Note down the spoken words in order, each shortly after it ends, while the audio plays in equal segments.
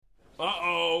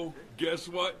Guess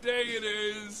what day it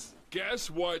is?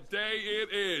 Guess what day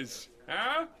it is?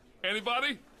 Huh?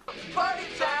 Anybody? Party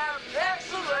time!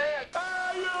 Excellent!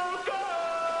 Are you good?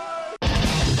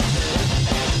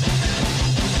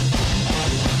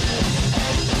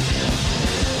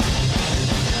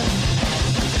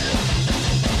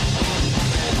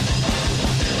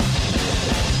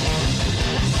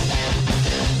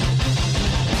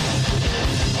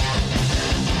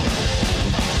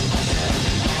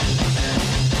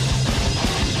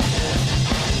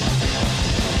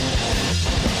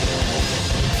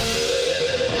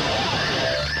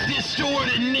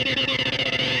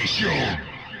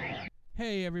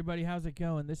 Hey everybody, how's it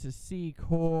going? This is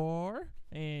C-Core,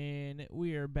 and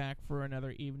we are back for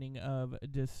another evening of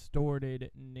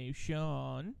Distorted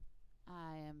Nation.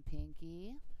 I am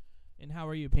Pinky. And how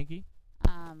are you, Pinky?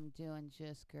 I'm doing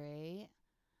just great.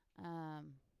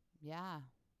 Yeah,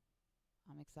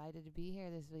 I'm excited to be here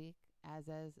this week, as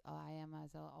I am as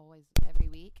always every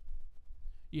week.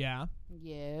 Yeah,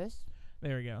 Yes.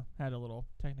 there we go. Had a little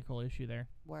technical issue there.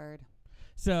 Word.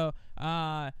 So,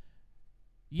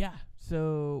 yeah.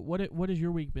 So, what has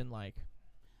your week been like?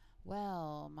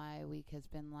 Well, my week has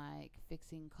been like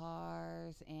fixing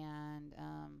cars and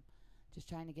just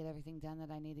trying to get everything done that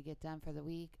I need to get done for the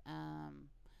week.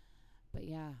 But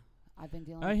yeah, I've been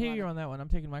dealing. I with hear you on that one. I'm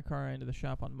taking my car into the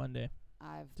shop on Monday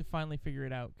to finally figure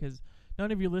it out because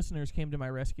none of your listeners came to my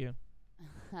rescue.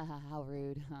 How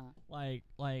rude, huh?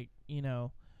 Like you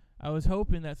know, I was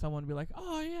hoping that someone would be like,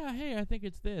 "Oh yeah, hey, I think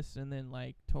it's this," and then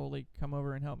like totally come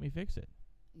over and help me fix it.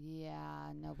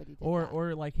 Yeah, nobody did that.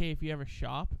 Or like, hey, if you have a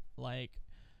shop, like,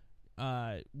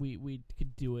 we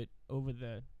could do it over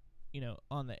the,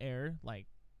 on the air, like,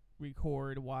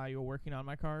 record while you're working on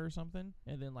my car or something,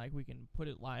 and then like we can put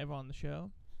it live on the show.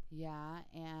 Yeah,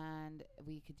 and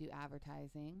we could do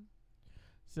advertising.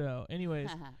 So, anyways,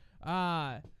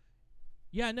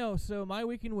 yeah, no. So my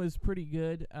weekend was pretty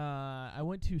good. I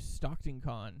went to Stockton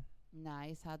Con.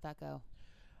 Nice. How'd that go?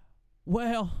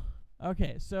 Well.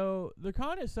 Okay, so the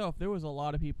con itself, there was a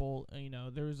lot of people,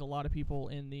 there was a lot of people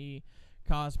in the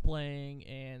cosplaying,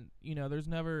 and, there's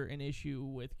never an issue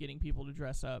with getting people to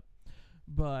dress up,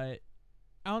 but,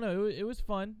 I don't know, it was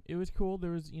fun, it was cool, there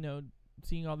was,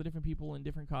 seeing all the different people in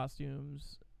different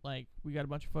costumes, like, we got a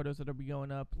bunch of photos that'll be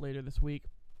going up later this week,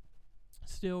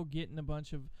 still getting a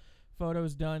bunch of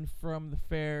photos done from the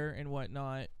fair and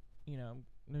whatnot,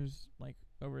 there's, like,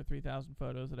 over 3,000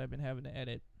 photos that I've been having to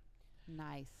edit.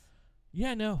 Nice.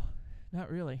 Yeah, no,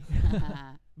 not really.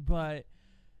 But,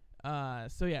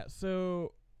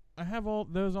 so I have all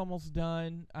those almost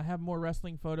done. I have more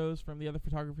wrestling photos from the other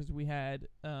photographers we had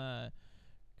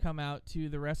come out to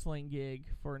the wrestling gig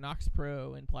for Knox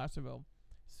Pro in Placerville.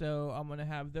 So I'm going to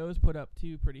have those put up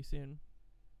too pretty soon.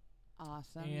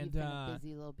 Awesome. And, You've been a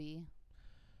busy little bee.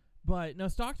 But, no,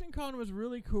 Stockton Con was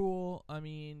really cool. I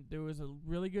mean, there was a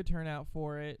really good turnout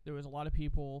for it. There was a lot of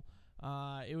people.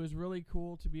 It was really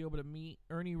cool to be able to meet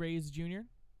Ernie Reyes Jr.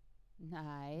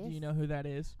 Nice. Do you know who that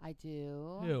is? I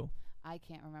do. Who? I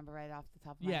can't remember right off the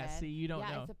top of my head. Yeah, see, you don't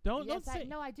know. Yes, Don't say.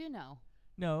 No, I do know.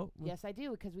 No. Yes, I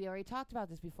do, because we already talked about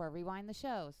this before. Rewind the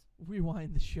shows.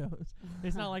 Rewind the shows.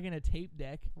 It's not like in a tape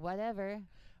deck. Whatever.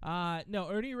 No,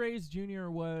 Ernie Reyes Jr.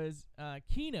 was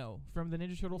Keno from the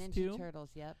Ninja Turtles 2. Ninja Turtles,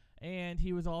 yep. And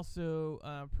he was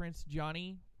also Prince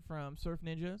Johnny from Surf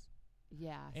Ninjas.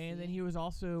 Yeah. And then he was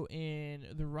also in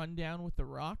The Rundown with The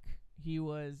Rock. He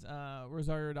was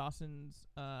Rosario Dawson's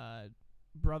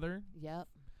brother. Yep.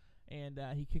 And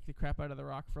he kicked the crap out of The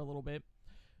Rock for a little bit.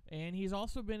 And he's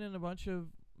also been in a bunch of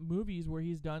movies where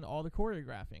he's done all the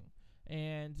choreographing.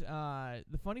 And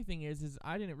the funny thing is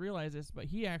I didn't realize this, but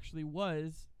he actually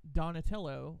was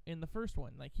Donatello in the first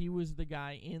one. Like, he was the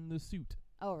guy in the suit.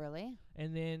 Oh, really?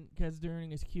 And then, because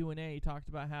during his Q&A, he talked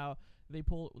about how they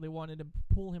wanted to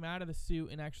pull him out of the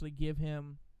suit and actually give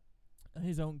him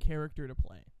his own character to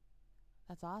play.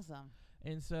 That's awesome.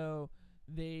 And so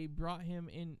they brought him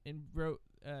in and wrote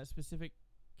a specific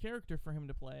character for him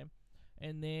to play.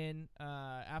 And then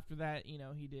after that,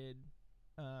 he did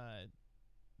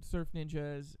Surf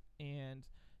Ninjas, and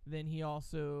then he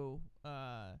also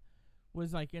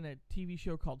was like in a TV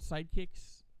show called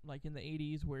Sidekicks, like in the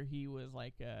 80s, where he was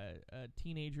like a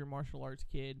teenager martial arts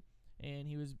kid. And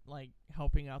he was, like,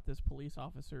 helping out this police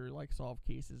officer, like, solve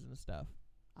cases and stuff.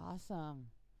 Awesome.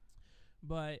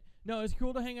 But, no, it's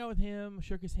cool to hang out with him.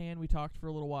 Shook his hand. We talked for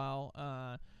a little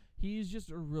while. He's just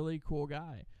a really cool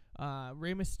guy.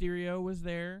 Rey Mysterio was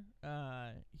there.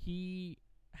 He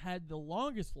had the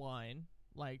longest line,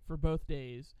 like, for both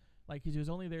days. Like, 'cause he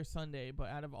was only there Sunday. But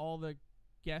out of all the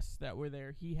guests that were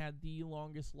there, he had the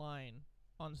longest line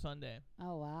on Sunday.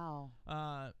 Oh,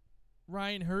 wow.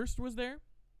 Ryan Hurst was there.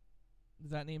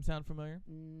 Does that name sound familiar?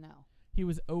 No. He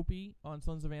was Opie on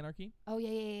Sons of Anarchy. Oh,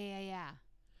 yeah.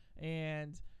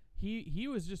 And he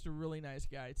was just a really nice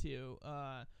guy, too.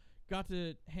 Got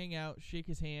to hang out, shake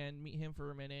his hand, meet him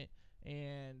for a minute.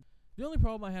 And the only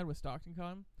problem I had with Stockton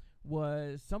Con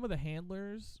was some of the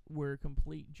handlers were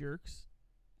complete jerks.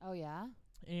 Oh, yeah?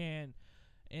 And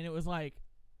it was like,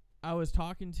 I was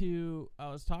talking to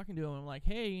him. I'm like,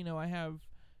 hey, you know, I have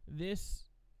this,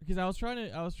 because I was trying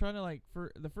to like,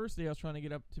 for the first day I was trying to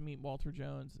get up to meet Walter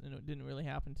Jones, and it didn't really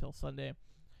happen until Sunday.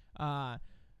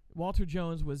 Walter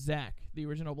Jones was Zach, the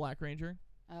original Black Ranger.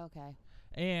 Okay.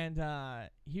 And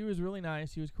he was really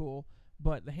nice. He was cool.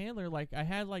 But the handler, like, I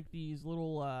had like these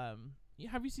little,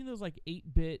 have you seen those like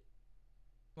 8-bit,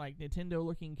 like Nintendo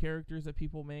looking characters that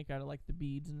people make out of like the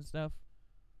beads and stuff?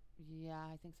 Yeah,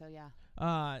 I think so, yeah.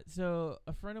 So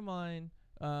a friend of mine,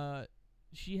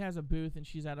 she has a booth and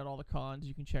she's out at all the cons.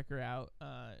 You can check her out.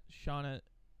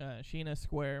 Sheena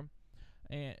Square,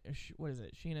 and what is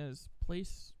it? Sheena's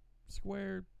Place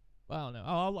Square. I don't know.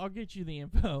 I'll get you the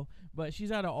info. But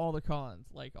she's out at all the cons,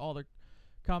 like all the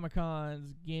Comic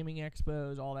Cons, gaming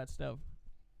expos, all that stuff.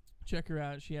 Check her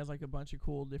out. She has like a bunch of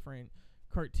cool different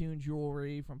cartoon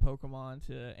jewelry from Pokemon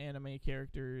to anime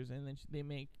characters, and then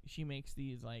she makes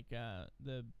these like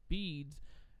the beads,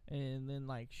 and then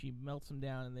like she melts them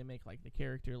down and they make like the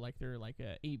character like they're like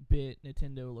a 8-bit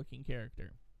Nintendo looking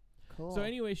character. Cool. So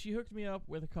anyway, she hooked me up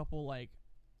with a couple like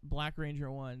Black Ranger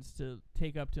ones to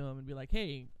take up to him and be like,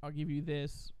 hey, I'll give you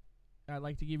this. I'd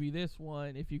like to give you this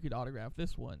one if you could autograph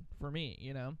this one for me,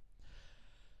 you know.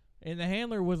 And the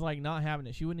handler was like not having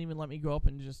it. She wouldn't even let me go up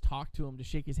and just talk to him to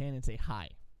shake his hand and say hi.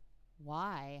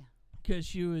 Why? Because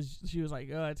she was like,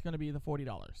 it's gonna be the $40.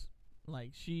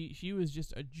 Like she was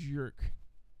just a jerk.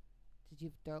 Did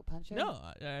you throat punch her? No,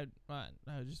 I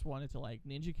just wanted to like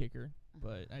ninja kick her,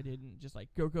 but I didn't. Just like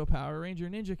go Power Ranger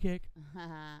ninja kick.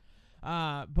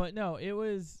 But no, it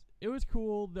was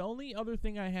cool. The only other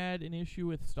thing I had an issue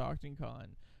with Stockton Con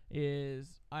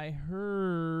is I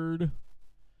heard,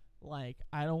 like,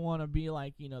 I don't want to be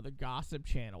like, you know, the gossip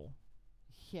channel.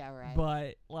 Yeah, right.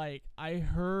 But like I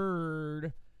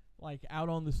heard, like, out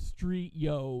on the street,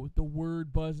 the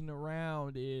word buzzing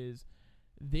around is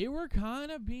they were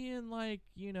kind of being like,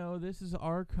 you know, this is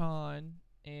our con,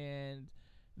 and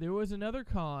there was another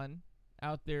con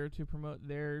out there to promote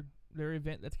their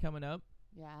event that's coming up.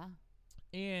 Yeah.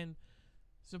 And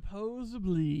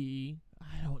supposedly,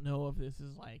 I don't know if this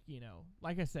is like, you know,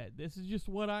 like I said, this is just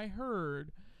what I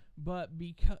heard, but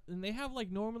and they have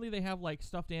like, normally they have like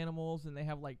stuffed animals and they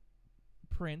have like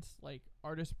prints, like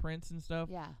artist prints and stuff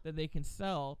that they can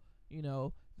sell, you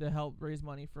know, to help raise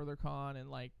money for their con and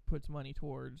like puts money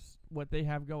towards what they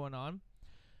have going on.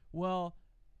 Well,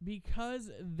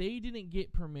 because they didn't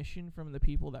get permission from the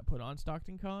people that put on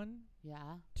Stockton Con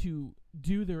to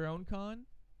do their own con,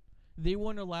 they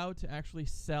weren't allowed to actually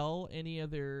sell any of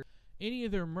their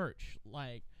merch,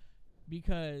 like,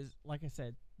 because like I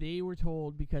said, they were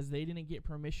told because they didn't get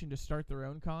permission to start their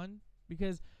own con.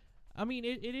 Because I mean,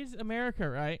 it is America,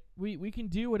 right? We can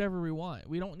do whatever we want.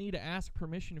 We don't need to ask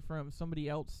permission from somebody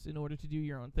else in order to do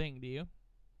your own thing, do you?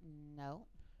 No.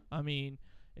 I mean,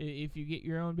 if you get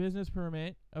your own business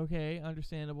permit, okay,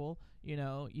 understandable. You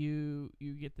know, you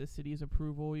get the city's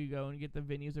approval, you go and get the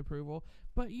venue's approval.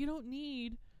 But you don't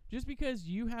need, just because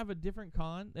you have a different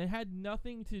con that had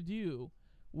nothing to do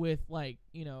with, like,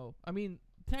 you know, I mean,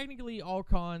 technically all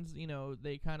cons, you know,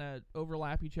 they kind of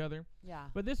overlap each other. Yeah.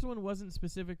 But this one wasn't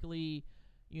specifically,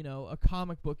 you know, a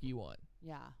comic booky one.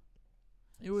 Yeah.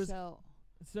 It was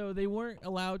so they weren't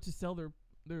allowed to sell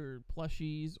their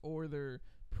plushies or their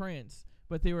prints,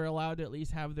 but they were allowed to at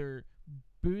least have their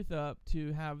booth up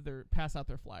to have pass out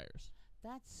their flyers.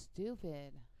 That's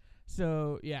stupid.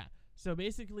 So yeah. So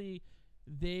basically,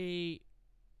 they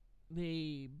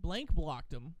blank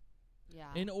blocked them. Yeah.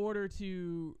 In order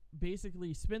to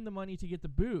basically spend the money to get the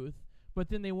booth, but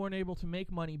then they weren't able to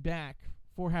make money back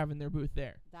for having their booth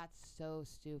there. That's so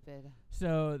stupid.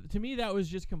 So to me, that was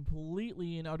just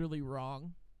completely and utterly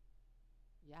wrong.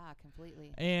 Yeah,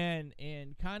 completely. And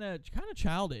kind of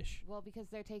childish. Well, because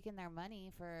they're taking their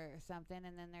money for something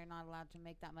and then they're not allowed to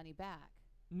make that money back.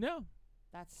 No.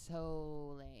 That's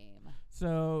so lame.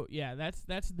 So yeah, that's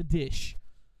the dish.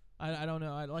 I don't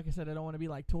know. Like I said, I don't want to be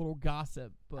like total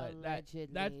gossip, but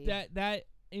allegedly. that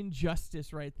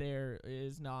injustice right there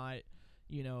is not,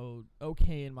 you know,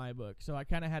 okay in my book. So I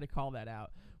kind of had to call that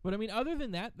out. But I mean, other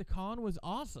than that, the con was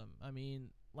awesome. I mean,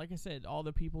 like I said, all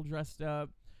the people dressed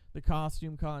up, the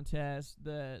costume contest,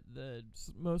 the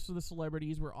most of the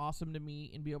celebrities were awesome to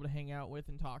meet and be able to hang out with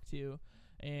and talk to,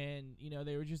 and you know,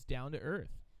 they were just down to earth.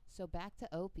 So back to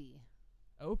Opie.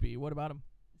 Opie. What about him?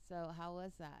 So how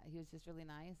was that? He was just really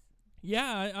nice.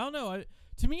 Yeah, I don't know.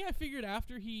 To me, I figured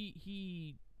after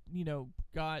he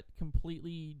got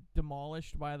completely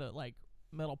demolished by the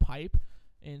metal pipe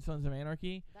in Sons of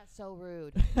Anarchy. That's so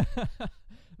rude.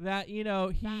 That he.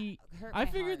 That hurt I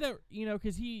my figured heart. that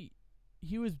because he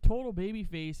was total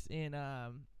babyface in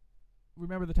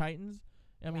Remember the Titans.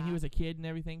 I mean, he Yeah. was a kid and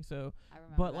everything. So, I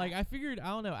remember but that. I figured I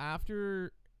don't know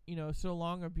after so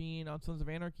long of being on Sons of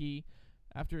Anarchy,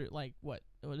 after what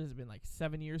has it been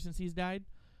 7 years since he's died.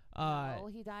 No,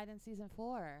 he died in season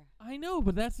 4. I know,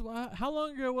 but that's how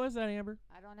long ago was that, Amber?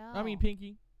 I don't know. I mean,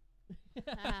 Pinky.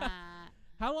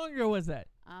 How long ago was that?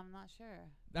 I'm not sure.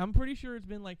 I'm pretty sure it's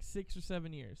been 6 or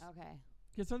 7 years. Okay.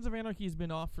 Because Sons of Anarchy has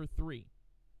been off for 3.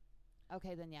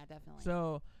 Okay, then yeah, definitely.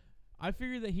 So I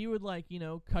figured that he would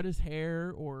cut his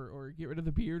hair or get rid of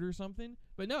the beard or something.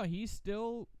 But no, he's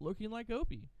still looking like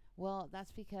Opie. well,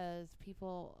 that's because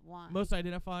people want Most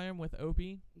identify him with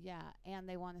Opie. yeah, and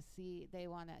they want to keep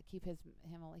him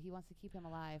he wants to keep him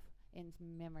alive in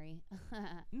memory.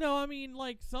 No, I mean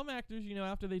some actors,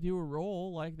 after they do a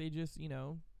role, they just,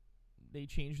 they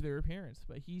change their appearance.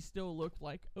 But he still looked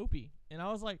like Opie. And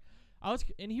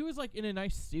and he was in a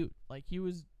nice suit. He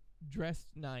was dressed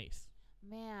nice.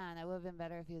 Man, it would have been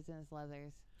better if he was in his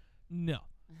leathers. No.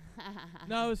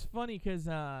 No, it was funny because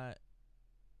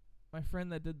my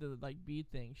friend that did the bead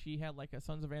thing, she had a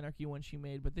Sons of Anarchy one she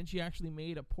made, but then she actually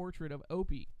made a portrait of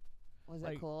Opie. Was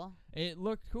it cool? It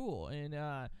looked cool,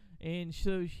 and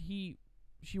so she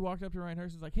walked up to Ryan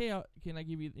Hurst and was like, "Hey, can I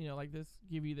give you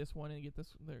give you this one and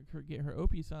get her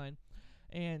Opie sign?"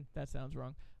 And that sounds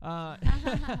wrong.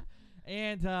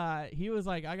 And he was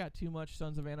like, "I got too much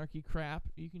Sons of Anarchy crap.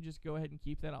 You can just go ahead and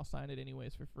keep that. I'll sign it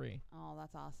anyways for free." Oh,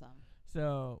 that's awesome.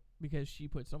 So because she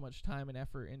put so much time and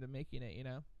effort into making it,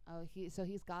 Oh,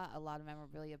 he's got a lot of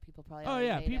memorabilia. People probably. Oh already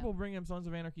yeah, made people him. bring him Sons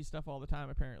of Anarchy stuff all the time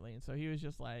apparently, and so he was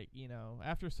just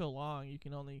after so long, you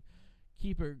can only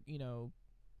keep a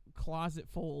closet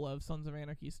full of Sons of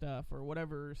Anarchy stuff or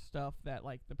whatever stuff that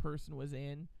the person was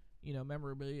in,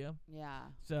 memorabilia. Yeah,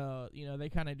 So they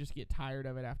kind of just get tired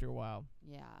of it after a while.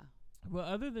 yeah. But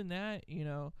other than that,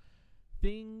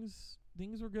 things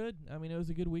were good. I mean, it was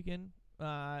a good weekend.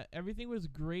 Everything was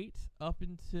great up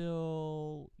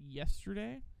until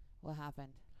yesterday. What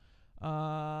happened?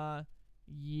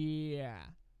 Yeah.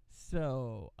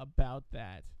 So, about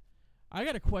that. I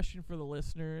got a question for the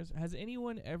listeners. Has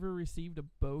anyone ever received a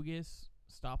bogus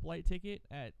stoplight ticket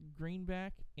at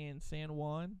Greenback and San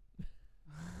Juan?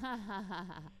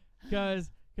 Because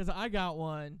I got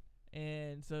one,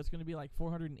 and so it's going to be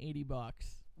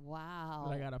 $480 Wow.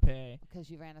 that I got to pay. Because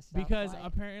you ran a stop Because light.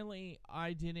 apparently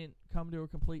I didn't come to a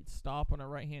complete stop on a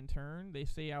right-hand turn. They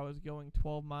say I was going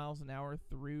 12 miles an hour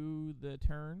through the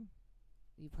turn.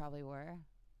 You probably were.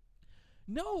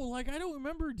 No, I don't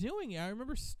remember doing it. I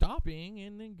remember stopping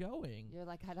and then going. You're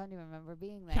like, I don't even remember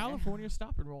being there. California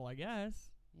stop and roll, I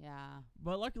guess. Yeah.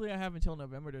 But luckily I have until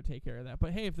November to take care of that.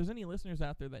 But hey, if there's any listeners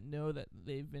out there that know that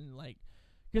they've been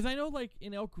because I know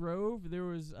in Elk Grove there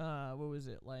was what was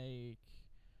it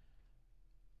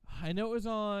I know it was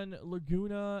on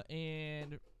Laguna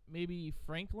and maybe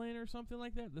Franklin or something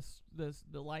like that.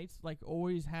 The lights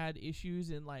always had issues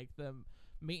and the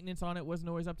maintenance on it wasn't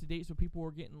always up to date, so people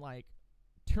were getting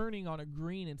turning on a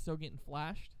green and still getting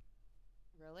flashed.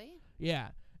 Really? Yeah.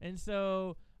 And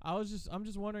so I'm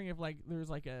just wondering if there's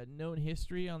a known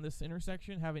history on this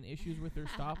intersection having issues with their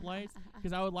stoplights,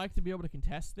 because I would like to be able to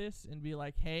contest this and be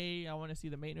like, hey, I want to see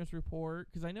the maintenance report,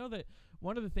 because I know that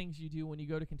one of the things you do when you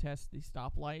go to contest the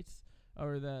stoplights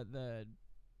or the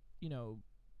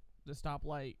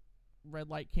stoplight red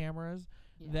light cameras,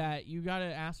 Yeah. that you got to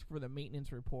ask for the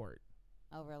maintenance report.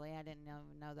 Oh, really? I didn't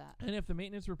know that. And if the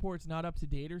maintenance report's not up to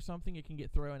date or something, it can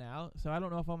get thrown out. So I don't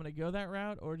know if I'm going to go that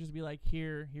route or just be like,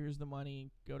 here's the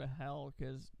money, go to hell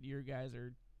because your guys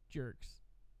are jerks.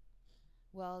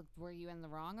 Well, were you in the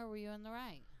wrong or were you in the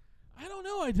right? I don't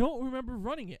know. I don't remember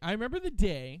running it. I remember the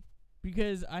day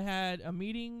because I had a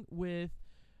meeting with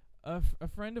a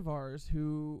friend of ours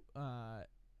who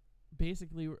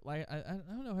basically, I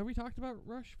don't know, have we talked about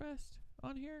Rush Fest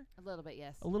on here? A little bit,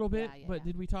 yes. A little bit, Yeah, but yeah.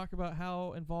 did we talk about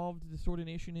how involved the Sword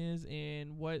Nation is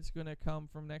and what's going to come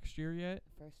from next year yet?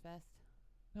 First Fest?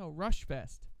 No, Rush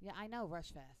Fest. Yeah, I know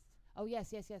Rush Fest. Oh,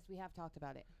 yes, we have talked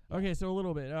about it. Okay, so a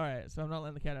little bit. All right, so I'm not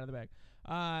letting the cat out of the bag.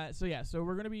 So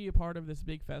we're going to be a part of this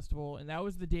big festival, and that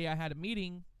was the day I had a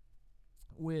meeting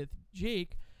with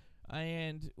Jake,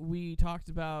 and we talked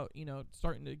about,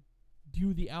 starting to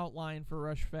do the outline for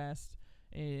Rush Fest.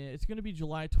 It's going to be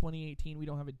July 2018. We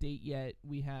don't have a date yet.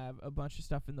 We have a bunch of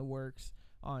stuff in the works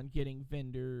on getting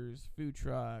vendors, food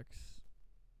trucks,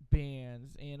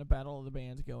 bands and a battle of the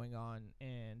bands going on,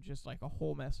 and just like a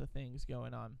whole mess of things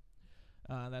going on.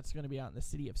 That's going to be out in the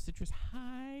city of Citrus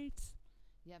Heights.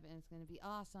 Yep, and it's going to be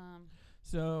awesome.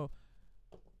 So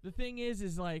the thing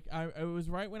is like I was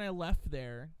right when I left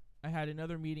there. I had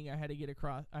another meeting I had to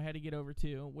get over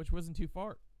to, which wasn't too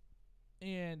far.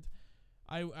 And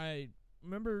I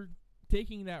remember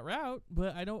taking that route,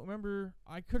 but I don't remember.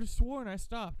 I could have sworn I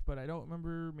stopped, but I don't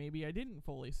remember. Maybe I didn't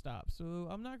fully stop. So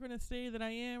I'm not going to say that I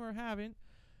am or haven't.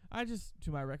 I just,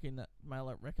 to my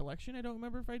recollection, I don't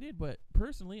remember if I did. But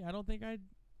personally, I don't think I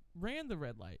ran the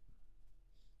red light.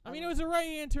 I mean, it was a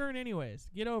right-hand turn anyways.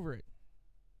 Get over it.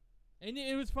 And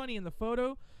it was funny. In the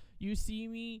photo, you see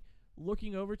me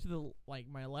looking over to the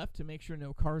my left to make sure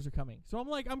no cars are coming. So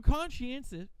I'm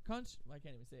conscientious. I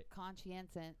can't even say it.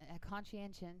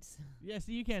 Conscientious. Yeah,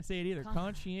 see, you can't say it either.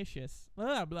 Conscientious.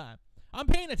 Blah blah. I'm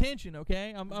paying attention,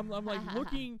 okay? I'm like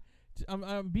looking.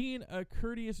 I'm being a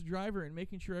courteous driver and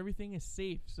making sure everything is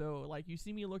safe. So like you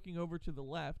see me looking over to the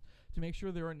left to make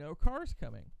sure there are no cars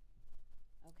coming.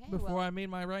 Okay. Before I made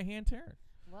my right-hand turn.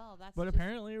 Well, that's. But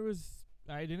apparently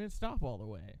I didn't stop all the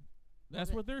way.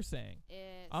 That's what they're saying.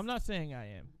 I'm not saying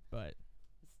I am, but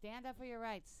stand up for your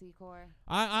rights, Secor.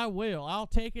 I will. I'll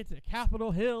take it to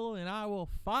Capitol Hill and I will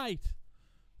fight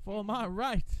for my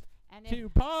right to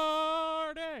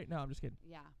party. No, I'm just kidding.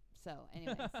 Yeah. So,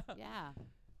 anyways, yeah.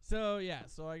 So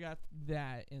I got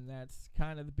that, and that's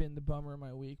kind of been the bummer of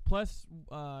my week. Plus,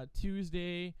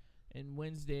 Tuesday and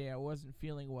Wednesday I wasn't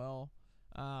feeling well.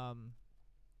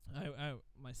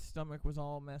 My stomach was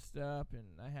all messed up, and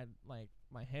I had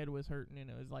my head was hurting, and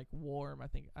it was warm. I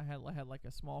think I had like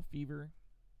a small fever.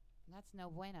 That's no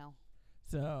bueno.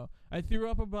 So I threw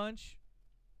up a bunch,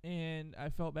 and I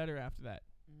felt better after that.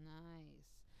 Nice.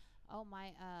 Oh,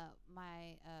 my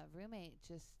roommate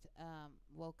just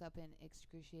woke up in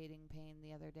excruciating pain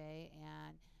the other day,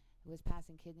 and was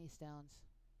passing kidney stones.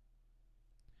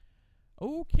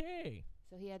 Okay.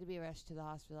 So he had to be rushed to the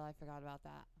hospital. I forgot about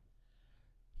that.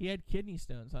 He had kidney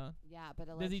stones, huh? Yeah, but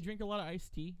does he drink a lot of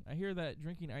iced tea? I hear that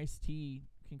drinking iced tea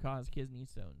can cause kidney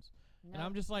stones. No. And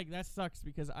I'm just like, that sucks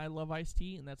because I love iced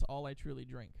tea, and that's all I truly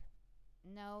drink.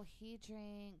 No, he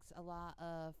drinks a lot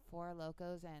of Four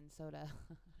Locos and soda.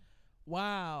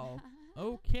 Wow.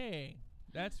 Okay.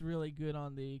 That's really good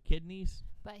on the kidneys.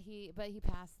 But he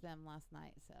passed them last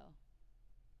night, so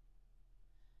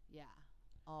yeah,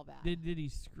 all bad. Did he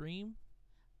scream?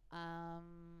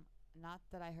 Not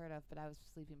that I heard of, but I was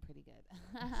sleeping pretty good.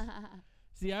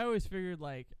 See, I always figured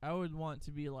I would want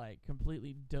to be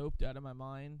completely doped out of my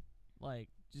mind.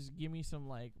 Just give me some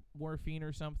morphine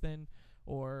or something,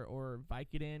 or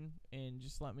Vicodin, and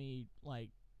just let me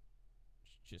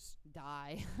just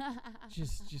die.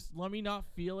 just let me not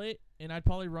feel it, and I'd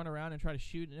probably run around and try to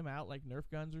shoot him out like Nerf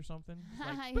guns or something.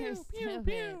 You're pew, pew,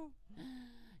 pew.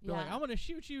 Yeah. I'm gonna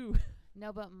shoot you.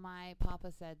 No, but my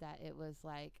papa said that it was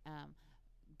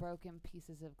broken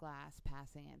pieces of glass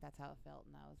passing it. That's how it felt,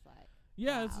 and I was like,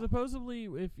 yeah, wow. It's supposedly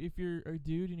if you're a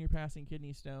dude and you're passing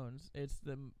kidney stones, it's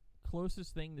the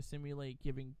closest thing to simulate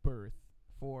giving birth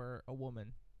for a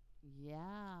woman.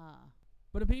 Yeah.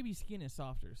 But a baby's skin is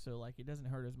softer, so it doesn't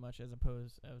hurt as much as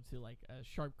opposed to a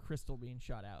sharp crystal being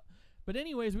shot out. But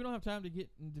anyways, we don't have time to get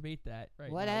and debate that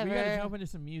right Whatever. now. We gotta jump into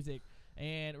some music,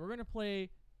 and we're gonna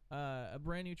play a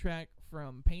brand new track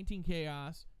from Painting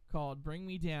Chaos called "Bring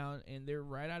Me Down," and they're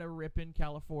right out of Ripon,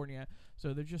 California,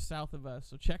 so they're just south of us.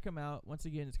 So check them out. Once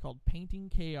again, it's called Painting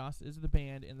Chaos is the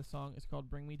band, and the song is called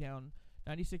 "Bring Me Down."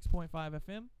 96.5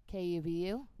 FM,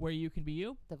 KUBU, where you can be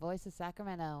you, the voice of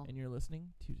Sacramento, and you're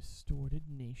listening to Distorted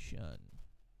Nation.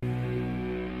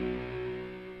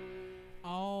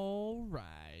 All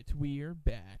right, we are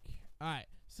back. All right,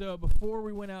 so before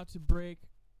we went out to break,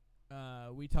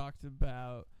 we talked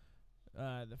about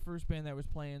the first band that was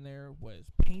playing there was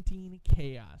Painting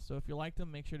Chaos. So if you like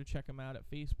them, make sure to check them out at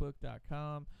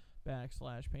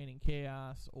facebook.com/Painting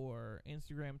Chaos, or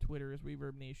Instagram, Twitter is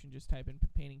Reverb Nation. Just type in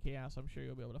Painting Chaos. I'm sure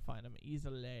you'll be able to find them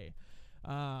easily.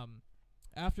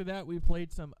 After that, we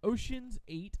played some Oceans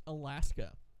 8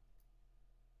 Alaska.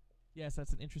 Yes,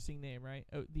 that's an interesting name, right?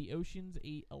 The Oceans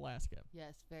 8 Alaska.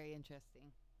 Yes, very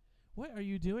interesting. What are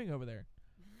you doing over there?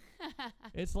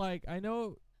 It's I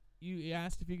know you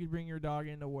asked if you could bring your dog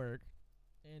into work,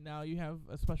 and now you have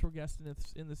a special guest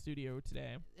in the studio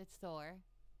today. It's Thor.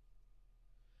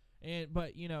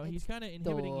 But he's kind of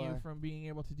inhibiting you from being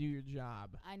able to do your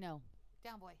job. I know.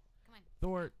 Down, boy. Come on.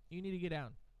 Thor, you need to get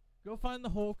down. Go find the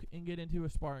Hulk and get into a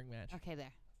sparring match. Okay,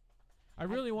 there. I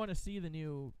really want to see the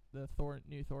new Thor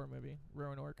movie,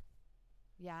 Rowan Orc.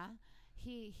 Yeah,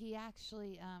 he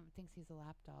actually thinks he's a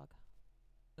lap dog.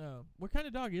 Oh, what kind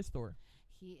of dog is Thor?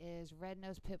 He is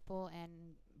red-nosed pit bull and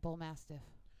bull mastiff.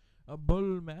 A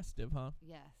bull mastiff, huh?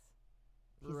 Yes.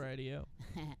 Radio.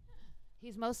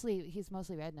 He's mostly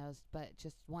red-nosed, but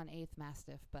just 1/8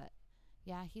 mastiff. But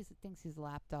yeah, he thinks he's a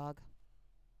lap dog,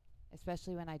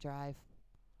 especially when I drive.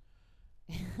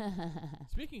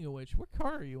 Speaking of which, what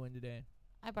car are you in today?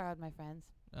 I borrowed my friend's.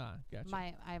 Ah, gotcha.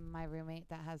 My roommate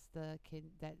that has the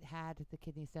had the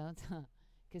kidney stones,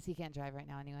 because he can't drive right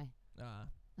now anyway. Ah,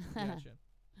 gotcha.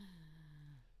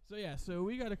 So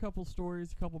we got a couple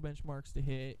stories, a couple benchmarks to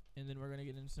hit, and then we're gonna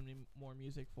get into some more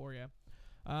music for you.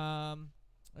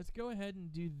 Let's go ahead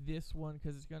and do this one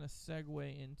because it's gonna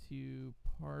segue into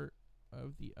part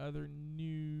of the other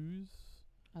news.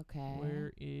 Okay.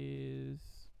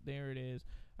 There it is.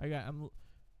 I'm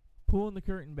pulling the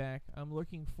curtain back. I'm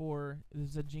looking for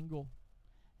the jingle.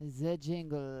 The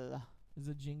jingle.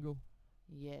 The jingle.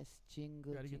 Yes,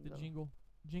 jingle. Gotta get the jingle.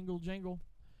 Jingle jangle.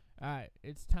 Alright,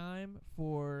 it's time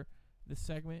for the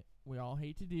segment we all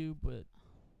hate to do, but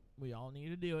we all need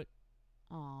to do it.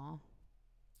 Aw.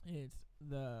 It's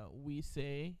the We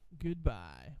Say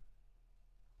Goodbye.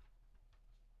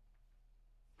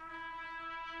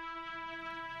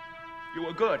 You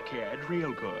were good, kid.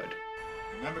 Real good.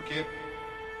 Remember, kid,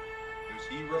 there's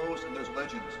heroes and there's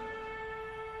legends.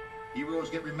 Heroes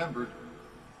get remembered,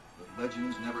 but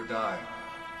legends never die.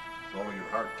 Follow your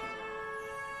heart, kid.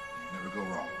 You never go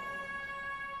wrong.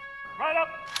 Right up!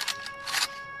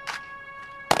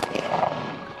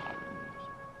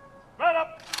 Right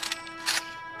up!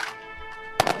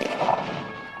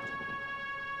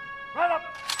 Right up!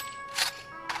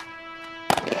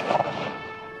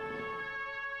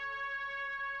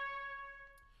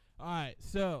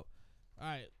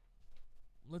 Alright,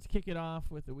 let's kick it off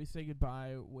with the We Say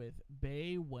Goodbye with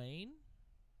Bay Wayne,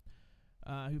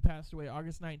 who passed away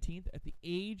August 19th at the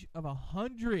age of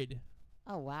 100.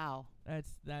 Oh, wow.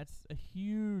 That's a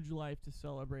huge life to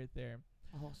celebrate there.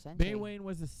 A whole century. Bay Wayne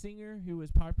was a singer who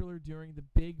was popular during the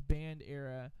big band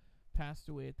era, passed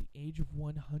away at the age of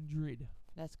 100.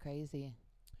 That's crazy.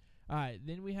 Alright,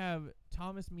 then we have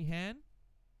Thomas Meehan.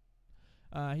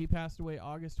 He passed away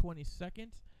August 22nd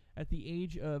at the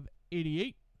age of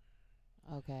 88.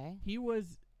 Okay.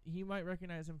 You might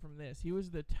recognize him from this. He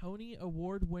was the Tony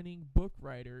Award-winning book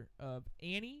writer of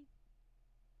Annie,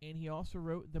 and he also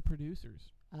wrote The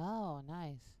Producers. Oh,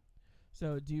 nice.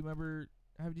 So, do you remember?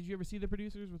 Did you ever see The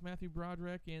Producers with Matthew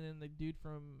Broderick and then the dude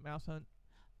from Mouse Hunt?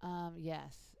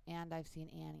 Yes, and I've seen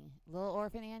Annie, Little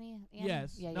Orphan Annie.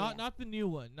 Yes, not the new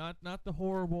one, not the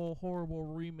horrible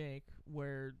remake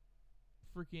where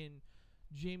freaking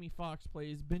Jamie Foxx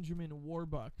plays Benjamin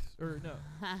Warbucks, or no.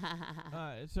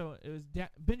 So it was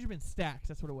Benjamin Stacks.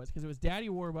 That's what it was, because it was Daddy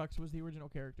Warbucks was the original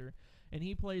character, and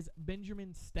he plays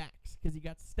Benjamin Stacks because he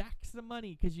got stacks of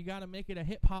money because you got to make it a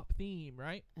hip hop theme,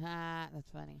 right? That's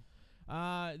funny.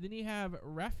 Then you have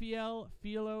Rafael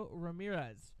Filo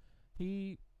Ramirez.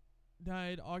 He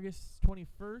died August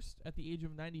 21st at the age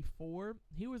of 94.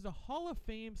 He was a Hall of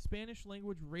Fame Spanish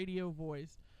language radio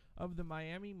voice of the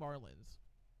Miami Marlins.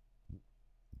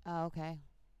 Oh, okay.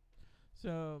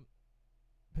 So,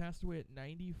 passed away at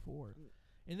 94.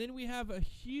 And then we have a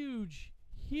huge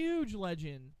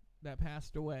legend that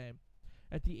passed away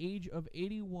at the age of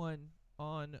 81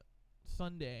 on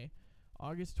Sunday,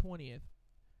 August 20th.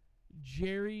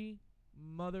 Jerry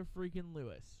motherfreaking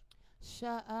Lewis.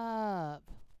 Shut up.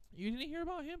 You didn't hear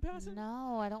about him passing?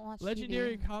 No, I don't watch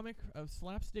Legendary TV. comic of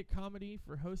slapstick comedy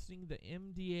for hosting the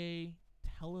MDA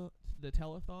the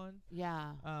telethon.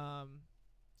 Yeah.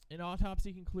 An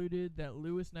autopsy concluded that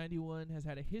Lewis 91 has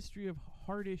had a history of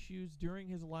heart issues during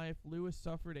his life. Lewis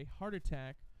suffered a heart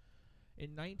attack in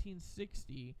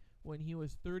 1960 when he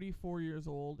was 34 years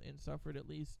old and suffered at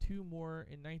least two more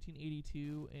in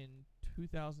 1982 and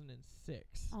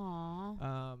 2006.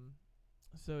 Aww.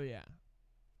 So yeah.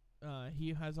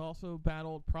 He has also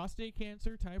battled prostate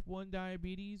cancer, type 1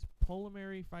 diabetes,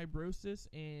 pulmonary fibrosis,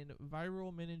 and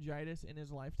viral meningitis in his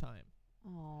lifetime.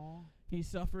 Aww. He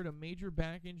suffered a major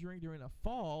back injury during a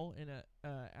fall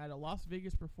at a Las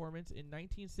Vegas performance in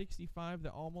 1965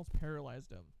 that almost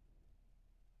paralyzed him.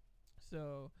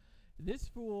 So this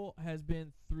fool has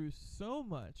been through so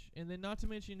much, and then not to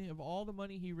mention of all the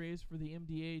money he raised for the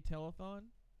MDA telethon.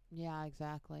 Yeah,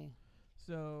 exactly.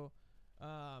 So,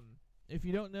 if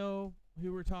you don't know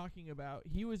who we're talking about,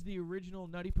 he was the original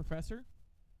Nutty Professor.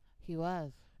 He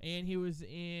was. And he was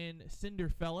in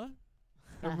Cinderfella,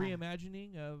 a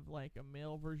reimagining of like a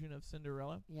male version of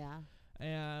Cinderella. Yeah.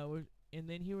 And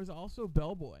then he was also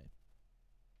Bellboy.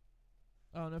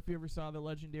 I don't know if you ever saw the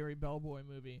legendary Bellboy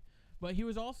movie. But he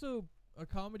was also a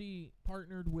comedy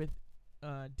partnered with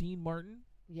Dean Martin.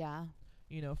 Yeah.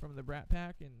 from the Brat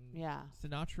Pack and Yeah.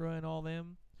 Sinatra and all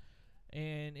them.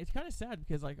 And it's kind of sad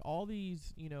because, like, all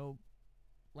these,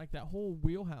 like that whole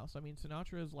wheelhouse. I mean,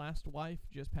 Sinatra's last wife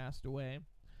just passed away.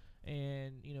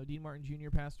 And, Dean Martin Jr.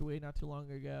 passed away not too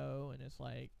long ago. And it's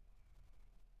like,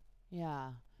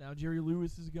 Yeah. now Jerry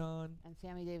Lewis is gone. And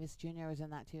Sammy Davis Jr. was in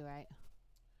that too, right?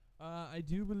 I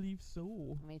do believe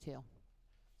so. Me too.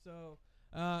 So,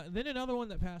 then another one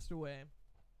that passed away.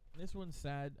 This one's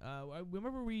sad. I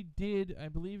remember we did, I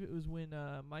believe it was when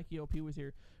Mikey LP was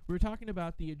here. We were talking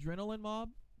about the Adrenaline Mob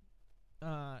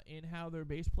and how their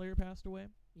bass player passed away.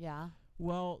 Yeah.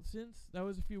 Well, since that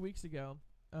was a few weeks ago,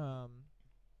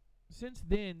 since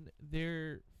then,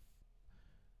 their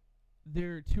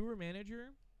tour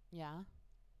manager Yeah.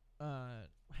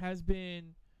 has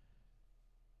been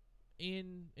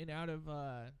in and out of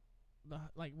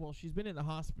she's been in the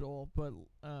hospital, but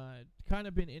kind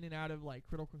of been in and out of like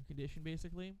critical condition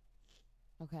basically.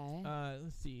 Okay.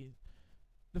 Let's see.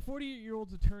 The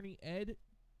 48-year-old's attorney Ed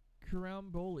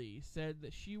Caramboli said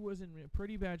that she was in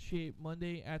pretty bad shape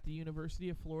Monday at the University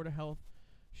of Florida Health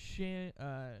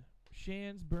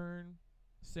Shandsburn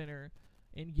Center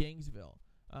in Gainesville,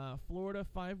 Florida,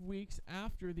 5 weeks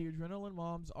after the Adrenaline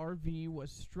Mom's RV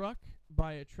was struck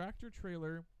by a tractor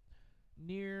trailer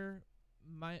near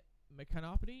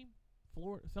Micanopy,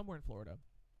 somewhere in Florida.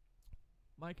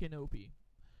 Micanopy.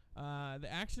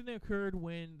 The accident occurred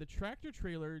when the tractor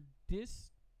trailer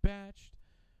dispatched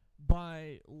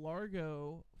by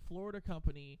Largo, Florida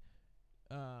company,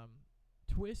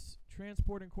 Twist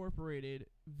Transport Incorporated,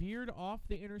 veered off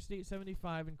the Interstate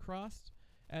 75 and crossed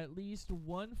at least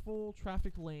one full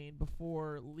traffic lane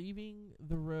before leaving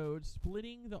the road,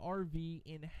 splitting the RV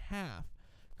in half,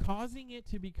 causing it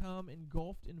to become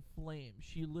engulfed in flames.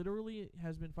 She literally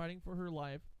has been fighting for her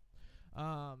life,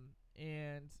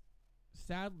 and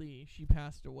sadly, she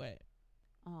passed away.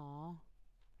 Aw.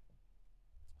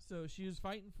 So she was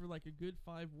fighting for like a good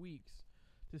 5 weeks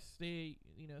to stay,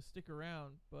 stick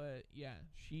around. But yeah,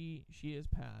 she has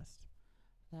passed.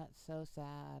 That's so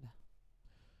sad.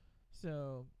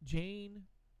 So Jane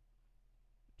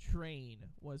Train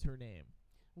was her name.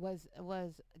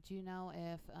 Do you know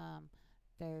if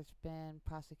there's been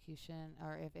prosecution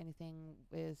or if anything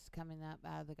is coming up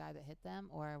out of the guy that hit them,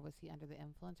 or was he under the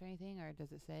influence or anything, or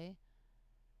does it say?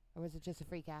 Or was it just a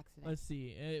freak accident? Let's see.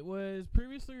 It was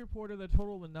previously reported that a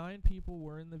total of 9 people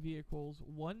were in the vehicles.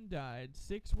 1 died.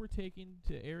 6 were taken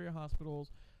to area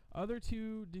hospitals. Other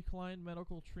 2 declined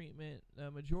medical treatment.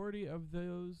 The majority of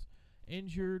those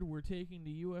injured were taken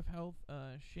to UF Health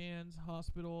Shands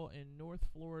Hospital and North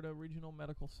Florida Regional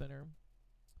Medical Center.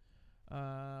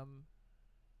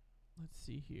 Let's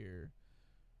see here.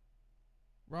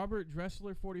 Robert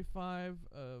Dressler, 45,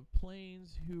 of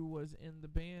Plains, who was the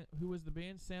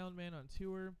band's sound man on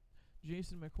tour.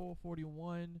 Jason McCall,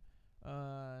 41,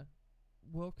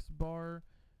 Wilkes Barre,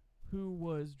 who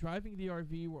was driving the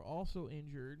RV, were also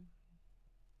injured.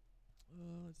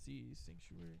 Let's see,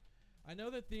 Sanctuary. I know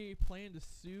that they plan to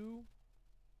sue.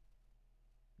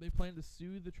 They plan to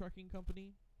sue the trucking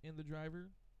company and the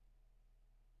driver.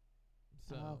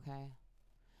 So Okay.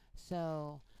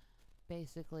 So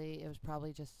basically, it was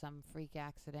probably just some freak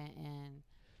accident, and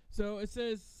So it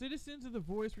says citizens of The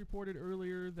Voice reported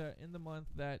earlier that in the month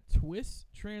that Twist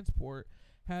Transport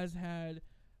has had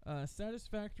a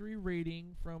satisfactory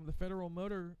rating from the Federal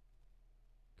Motor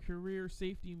Career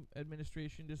Safety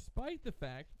Administration, despite the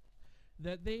fact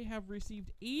that they have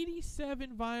received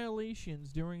 87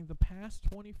 violations during the past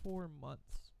 24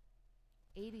 months.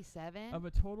 87. Of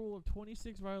a total of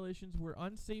 26 violations were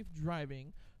unsafe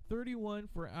driving, 31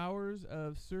 for hours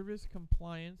of service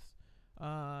compliance,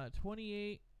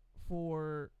 28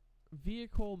 for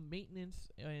vehicle maintenance,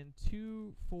 and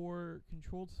 2 for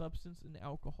controlled substance and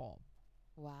alcohol.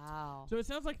 Wow. So it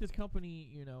sounds like this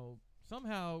company,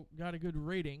 somehow got a good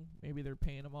rating. Maybe they're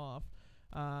paying them off.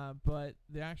 But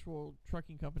the actual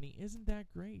trucking company isn't that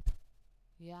great.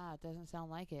 Yeah, it doesn't sound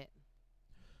like it.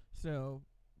 So,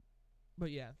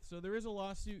 but yeah, so there is a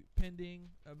lawsuit pending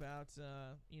about,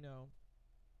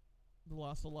 the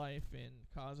loss of life and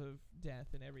cause of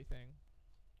death and everything.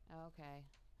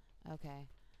 Okay.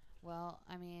 Well,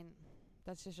 I mean,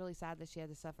 that's just really sad that she had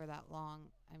to suffer that long.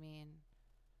 I mean,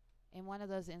 in one of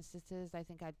those instances, I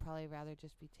think I'd probably rather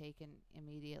just be taken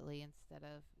immediately instead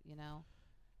of,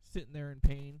 Sitting there in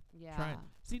pain. Yeah.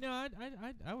 See, no,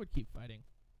 I would keep fighting.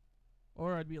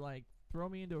 Or I'd be like, throw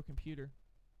me into a computer.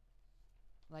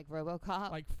 Like RoboCop?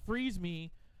 Like, freeze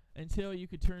me until you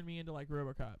could turn me into, like,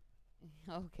 RoboCop.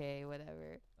 Okay,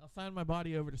 whatever. I'll sign my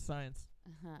body over to science.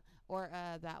 Or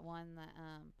that one that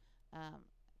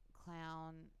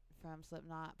clown from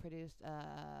Slipknot produced,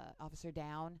 Officer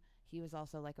Down. he was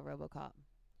also like a RoboCop.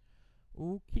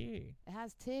 Okay. It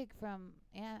has Tig from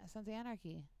Sons of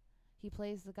Anarchy. He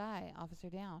plays the guy, Officer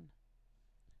Down.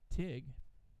 Tig.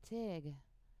 Tig.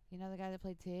 You know the guy that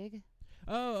played Tig?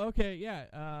 Oh, okay,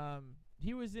 yeah.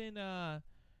 He was in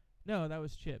no, that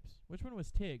was Chips. Which one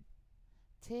was Tig?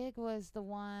 Tig was the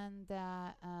one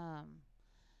that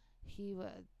he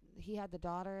had the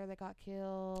daughter that got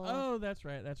killed. Oh, that's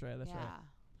right. That's right. yeah.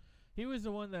 He was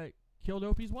the one that killed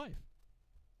Opie's wife.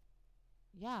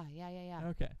 Yeah.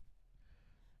 Okay.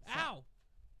 So- Ow.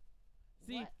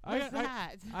 See, What's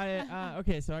that?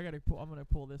 Okay, so I'm gonna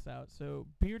pull this out. So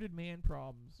bearded man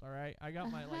problems. All right, I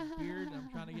got my beard. I'm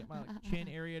trying to get my chin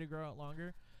area to grow out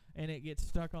longer, and it gets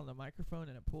stuck on the microphone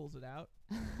and it pulls it out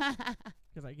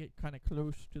because I get kind of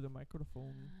close to the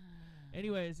microphone.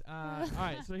 Anyways, all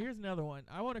right. So here's another one.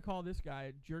 I want to call this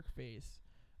guy Jerkface.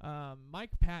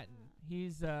 Mike Patton. He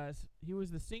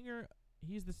was the singer.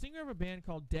 He's the singer of a band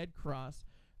called Dead Cross,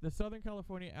 the Southern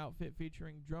California outfit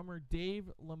featuring drummer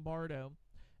Dave Lombardo,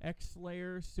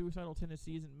 ex-Slayer, Suicidal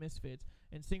Tendencies, and Misfits,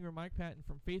 and singer Mike Patton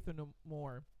from Faith No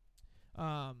More.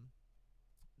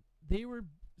 They were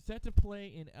set to play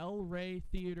in El Rey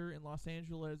Theater in Los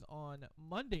Angeles on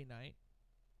Monday night.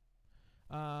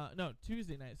 No,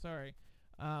 Tuesday night, sorry.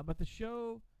 But the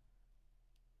show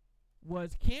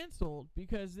was canceled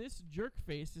because this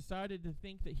jerkface decided to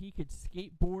think that he could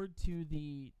skateboard to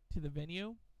the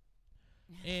venue.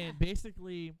 And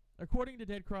basically, according to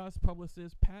Dead Cross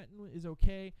publicist, Patton is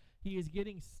okay. He is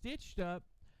getting stitched up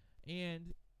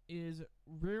and is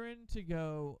rearing to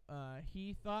go.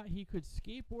 He thought he could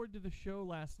skateboard to the show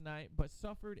last night, but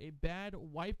suffered a bad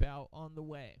wipeout on the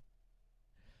way.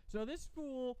 So this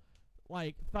fool,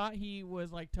 thought he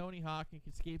was like Tony Hawk and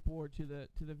could skateboard to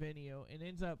the venue, and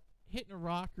ends up hitting a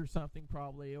rock or something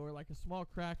probably, or like a small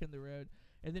crack in the road,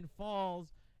 and then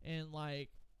falls and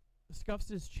scuffs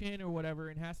his chin or whatever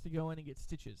and has to go in and get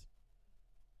stitches.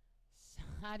 So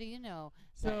how do you know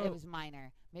So that it was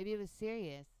minor? Maybe it was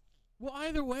serious. Well,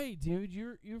 either way, dude,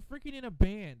 you're freaking in a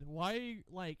band. Why,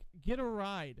 get a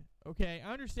ride, okay?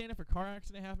 I understand if a car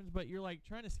accident happens, but you're,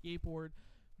 trying to skateboard.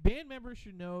 Band members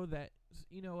should know that,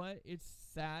 you know what, it's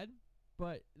sad,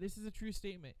 but this is a true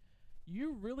statement.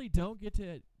 You really don't get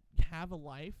to have a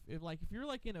life. If you're,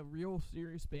 in a real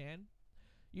serious band,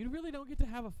 you really don't get to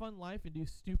have a fun life and do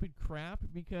stupid crap,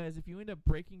 because if you end up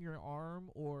breaking your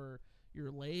arm or your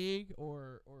leg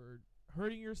or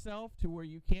hurting yourself to where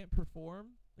you can't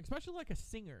perform, especially a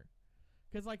singer,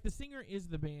 because the singer is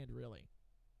the band really.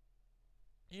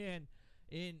 And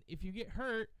if you get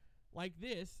hurt like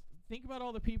this, think about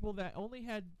all the people that only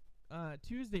had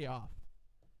Tuesday off.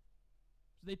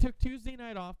 So they took Tuesday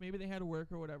night off, maybe they had to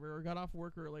work or whatever, or got off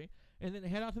work early, and then they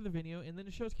head out to the venue, and then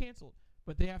the show's canceled.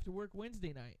 But they have to work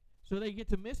Wednesday night. So they get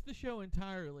to miss the show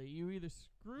entirely. You either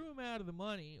screw them out of the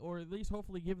money, or at least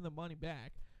hopefully give them the money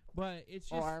back. But it's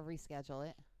just... Or reschedule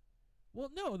it. Well,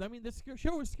 no. I mean, the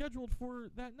show is scheduled for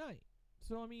that night.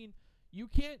 So, I mean, you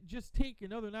can't just take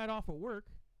another night off of work.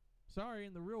 Sorry,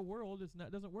 in the real world,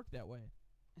 it doesn't work that way.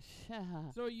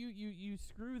 So you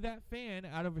screw that fan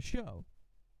out of a show.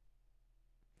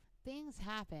 Things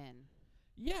happen.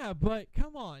 Yeah, but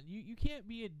come on. You can't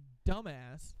be a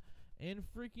dumbass and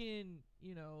freaking,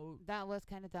 That was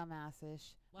kind of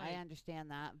dumbassish. I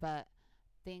understand that, but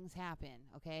things happen,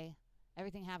 okay?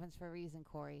 Everything happens for a reason,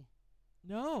 Corey.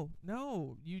 No.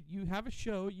 You have a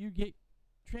show, you get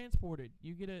transported.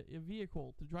 You get a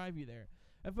vehicle to drive you there.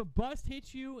 If a bus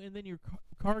hits you and then your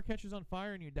car catches on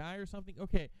fire and you die or something,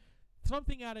 okay,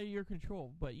 something out of your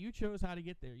control. But you chose how to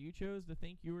get there. You chose to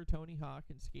think you were Tony Hawk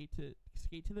and skate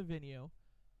to the venue.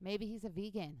 Maybe he's a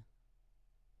vegan.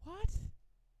 What?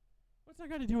 What's that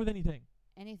got to do with anything?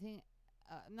 Anything,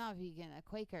 not vegan, a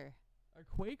Quaker. A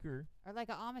Quaker? Or like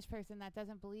an Amish person that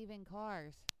doesn't believe in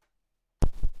cars.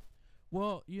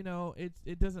 Well,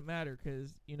 it doesn't matter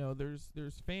because,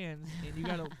 there's fans and you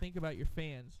got to think about your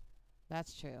fans.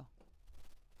 That's true.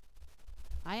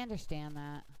 I understand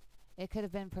that. It could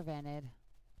have been prevented.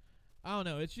 I don't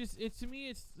know. It's to me,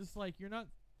 it's just you're not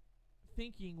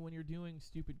thinking when you're doing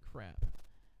stupid crap.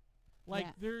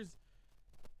 Yeah.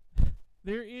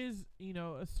 There is,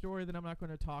 a story that I'm not going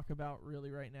to talk about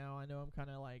really right now. I know I'm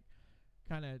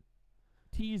kind of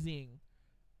teasing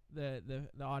the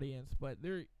audience, but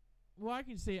I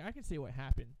can say what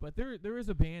happened. But there is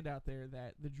a band out there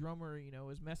that the drummer,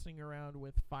 was messing around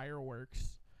with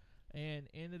fireworks and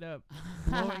ended up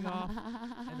blowing off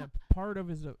and a part of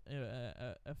his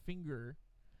a finger.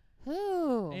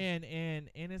 Who? And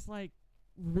it's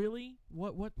really?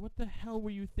 What the hell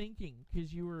were you thinking?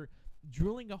 Because you were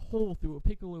drilling a hole through a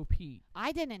Piccolo Pete.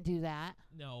 I didn't do that.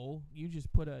 No, you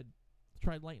just put a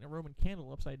tried lighting a Roman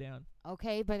candle upside down.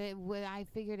 Okay, but I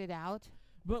figured it out.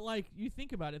 But, like, you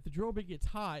think about it. If the drill bit gets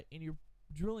hot and you're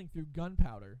drilling through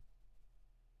gunpowder.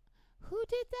 Who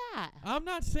did that? I'm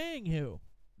not saying who.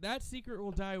 That secret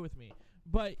will die with me.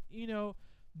 But, you know,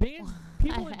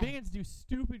 people in bands do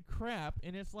stupid crap,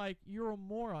 and it's like, you're a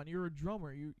moron. You're a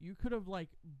drummer. You could have, like,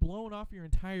 blown off your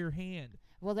entire hand.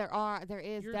 Well, there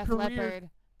is Your Def career- Leppard.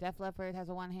 Def Leppard has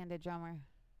a one-handed drummer,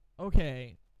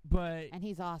 Okay, but and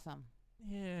he's awesome.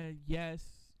 yeah, yes,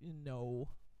 and no.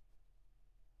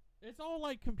 It's all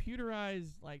like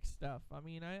computerized like stuff. I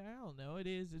mean, I don't know. It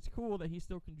is. It's cool that he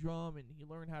still can drum and he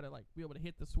learned how to like be able to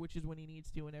hit the switches when he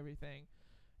needs to and everything.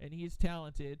 And he's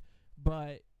talented,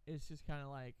 but it's just kind of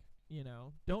like, you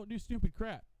know, don't do stupid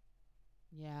crap.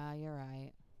 Yeah, you're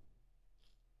right.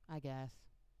 I guess.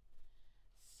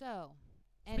 So,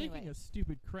 Speaking anyway, of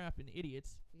stupid crap and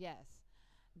idiots, yes,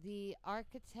 the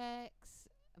Architects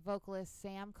vocalist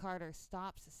Sam Carter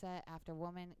stops set after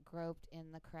woman groped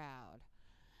in the crowd.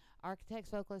 Architects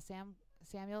vocalist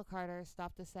Samuel Carter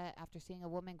stopped the set after seeing a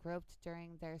woman groped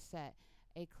during their set.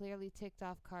 A clearly ticked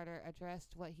off Carter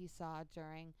addressed what he saw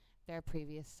during their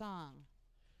previous song.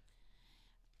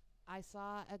 I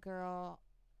saw a girl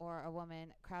or a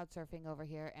woman crowd surfing over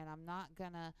here, and I'm not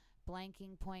gonna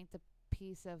blanking point the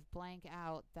piece of blank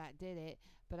out that did it,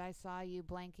 but I saw you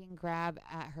blanking grab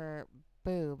at her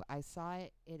boob. I saw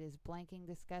it. It is blanking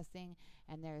disgusting,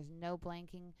 and there is no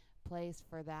blanking place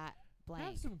for that blank.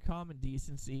 have some common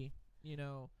decency, you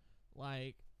know,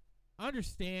 like,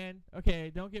 understand,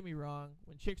 okay, don't get me wrong,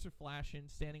 when chicks are flashing,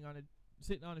 sitting on a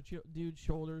dude's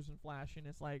shoulders and flashing,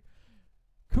 it's like,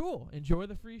 cool, enjoy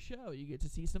the free show, you get to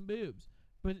see some boobs,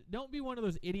 but don't be one of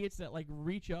those idiots that, like,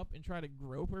 reach up and try to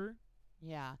grope her.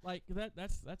 Yeah. Like,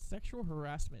 that's sexual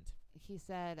harassment. He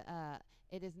said,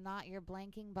 it is not your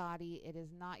blanking body. It is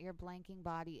not your blanking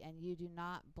body, and you do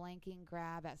not blanking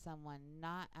grab at someone.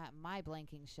 Not at my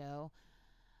blanking show.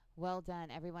 Well done.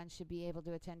 Everyone should be able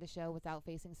to attend a show without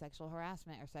facing sexual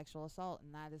harassment or sexual assault,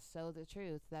 and that is so the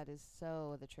truth. That is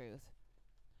so the truth.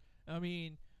 I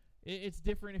mean, it's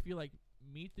different if you, like,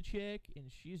 meet the chick,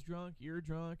 and she's drunk, you're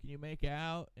drunk, and you make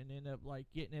out, and end up, like,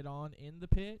 getting it on in the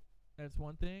pit. That's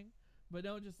one thing. But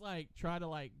don't just, like, try to,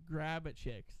 like, grab at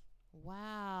chicks.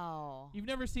 Wow. You've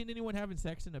never seen anyone having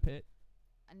sex in a pit?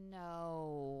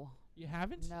 No. You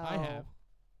haven't? No. I have.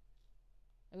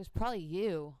 It was probably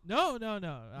you. No. No,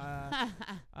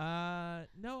 I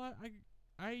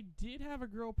did have a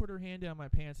girl put her hand down my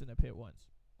pants in a pit once.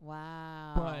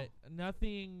 Wow. But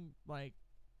nothing, like,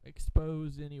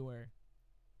 exposed anywhere.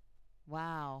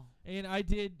 Wow. And I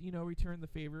did, you know, return the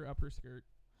favor up her skirt.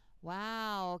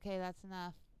 Wow. Okay, that's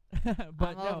enough.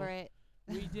 But I'm no, over it.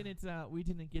 we didn't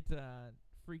get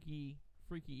freaky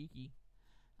eeky.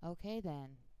 Okay,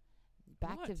 then.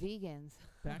 Back to What? vegans.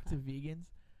 Back to vegans.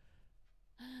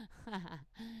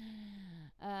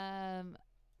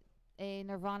 A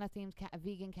Nirvana-themed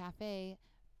vegan cafe,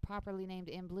 properly named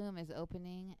In Bloom, is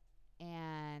opening,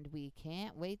 and we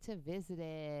can't wait to visit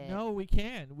it. No, we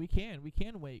can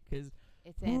wait, because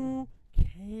It's in. who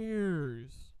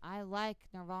cares? I like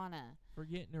Nirvana.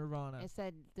 Forget Nirvana. It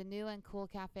said the new and cool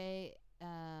cafe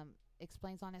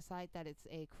explains on its site that it's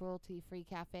a cruelty-free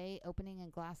cafe opening in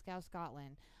Glasgow,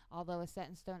 Scotland. Although a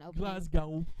set-in-stone opening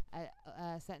Glasgow.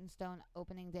 a set-in-stone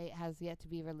opening date has yet to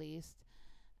be released.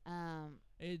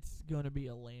 It's gonna be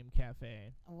a lame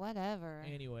cafe. Whatever.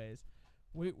 Anyways,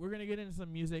 we're gonna get into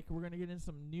some music. We're gonna get into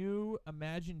some new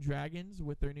Imagine Dragons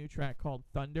with their new track called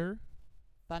Thunder.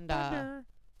 Thunder.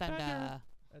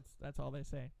 That's all they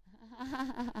say.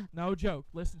 No joke.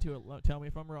 Listen to it. Tell me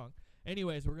if I'm wrong.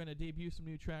 Anyways, we're gonna debut some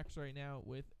new tracks right now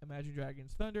with Imagine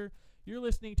Dragons Thunder. You're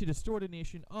listening to Distorted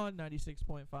Nation on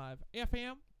 96.5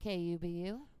 FM,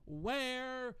 KUBU.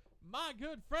 where, my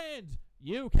good friends,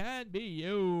 you can be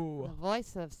you. The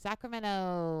voice of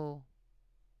Sacramento.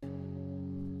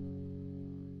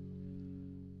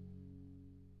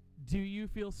 Do you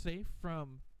feel safe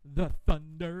from the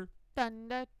thunder?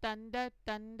 Thunder, thunder,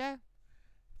 thunder.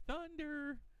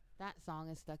 Thunder. That song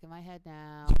is stuck in my head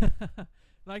now.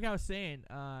 Like I was saying,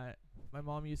 my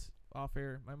mom used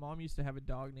to have a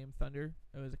dog named Thunder.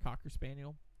 It was a Cocker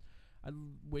Spaniel. I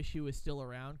wish he was still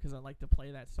around because I'd like to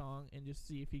play that song and just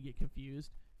see if he get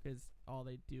confused, because all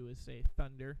they do is say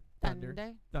thunder, thunder,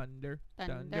 Thunder, thunder,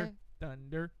 thunder,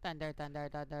 thunder, thunder, thunder,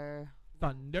 thunder.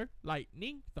 thunder,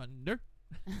 lightning, thunder.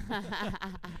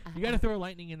 You got to throw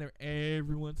lightning in there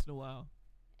every once in a while,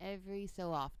 Every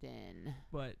so often.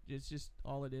 but it's just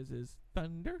all it is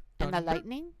thunder, And thunder, the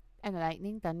lightning. And the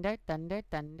lightning. Thunder, thunder,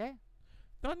 thunder.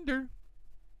 thunder.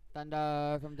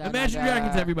 Thunder from down Imagine under.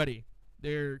 Dragons, everybody.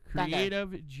 They're Thunder.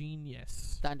 creative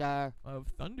genius Thunder. of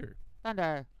thunder.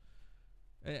 Thunder.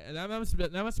 That must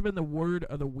have been the word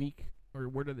of the week or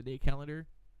word of the day calendar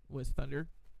was thunder.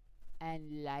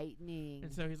 And lightning.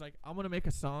 And so he's like, I'm gonna make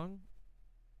a song.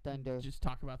 Thunder. Just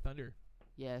talk about thunder.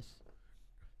 Yes.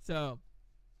 So,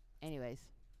 Anyways.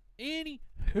 any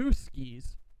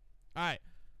hooskies. All right,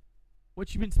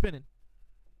 what you been spinning?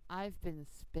 I've been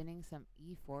spinning some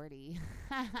E40.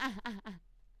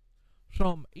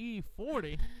 Some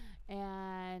E40.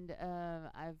 And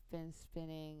I've been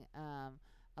spinning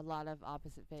a lot of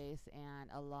opposite face and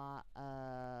a lot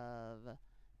of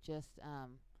just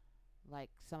like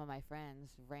some of my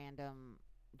friends' random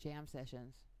jam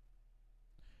sessions.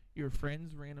 Your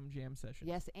friend's random jam session.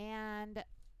 Yes, and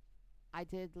I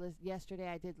did yesterday.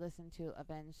 I did listen to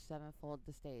Avenged Sevenfold,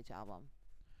 the stage album.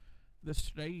 The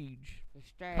stage. The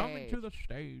stage. Coming to the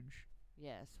stage.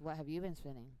 Yes. What have you been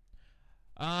spinning?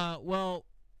 Well,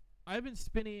 I've been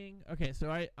spinning. Okay,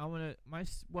 so I want to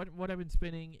what I've been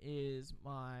spinning is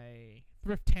my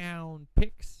Thrift Town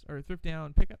picks or Thrift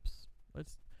Town pickups. I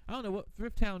don't know what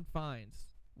Thrift Town finds.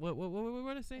 What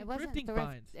did I say? It wasn't Thrifting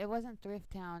finds. It wasn't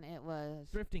Thrift Town. It was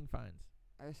Thrifting finds.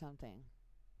 or something.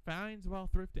 Finds while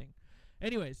thrifting.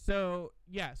 Anyways, so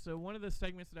one of the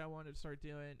segments that I wanted to start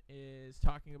doing is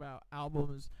talking about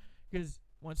albums because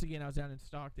once again I was down in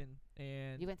Stockton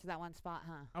and You went to that one spot,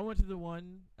 huh? I went to the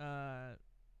one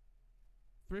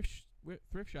thrift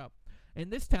shop, and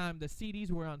this time the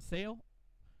CDs were on sale.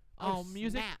 All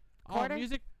music, snap. all Quarter?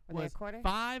 music Were they a was quarter?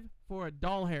 $5 for a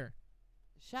doll hair.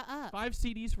 Shut up. 5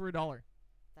 CDs for $1.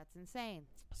 That's insane.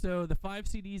 So the 5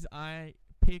 CDs I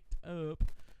picked up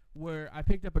I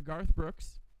picked up a Garth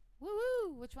Brooks. Woo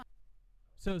woo. Which one?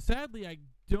 So sadly, I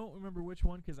don't remember which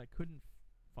one because I couldn't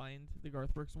find the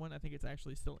Garth Brooks one. I think it's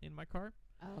actually still in my car.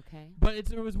 Oh, okay. But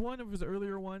it was one of his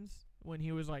earlier ones when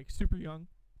he was like super young.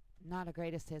 Not a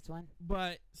greatest hits one.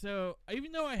 But so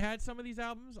even though I had some of these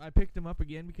albums, I picked them up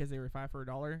again because they were $5 for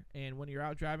 $1. And when you're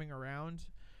out driving around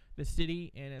the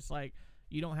city and it's like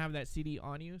you don't have that CD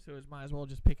on you, so might as well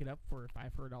just pick it up for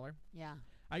 $5 for $1. Yeah.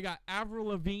 I got Avril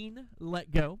Lavigne,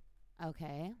 Let Go,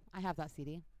 Okay. I have that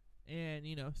CD. and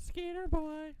Skater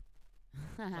Boy.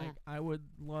 Like I would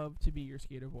love to be your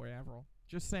skater boy, Avril.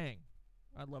 Just saying,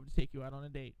 I'd love to take you out on a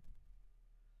date.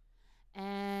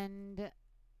 And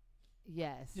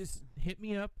yes. Just hit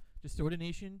me up,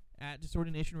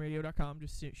 distortednation@distortednationradio.com.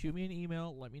 Just shoot me an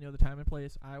email. Let me know the time and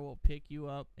place. I will pick you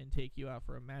up and take you out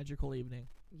for a magical evening.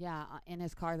 Yeah, in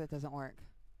his car that doesn't work.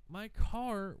 My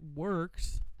car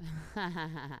works.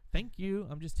 Thank you.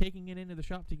 I'm just taking it into the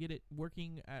shop to get it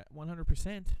working at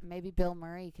 100%. Maybe Bill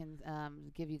Murray can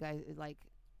give you guys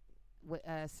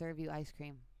serve you ice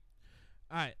cream.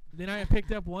 All right. Then I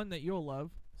picked up one that you'll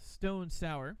love, Stone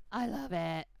Sour. I love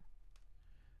it.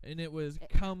 And it was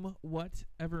Come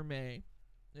Whatever May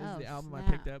is Oh, the album I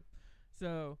snap. picked up.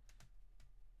 So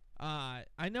I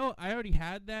know I already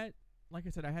had that. Like I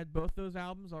said, I had both those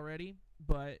albums already,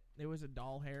 but it was a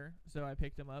doll hair, so I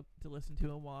picked them up to listen to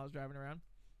them while I was driving around.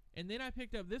 And then I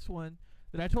picked up this one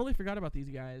that I totally forgot about these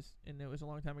guys, and it was a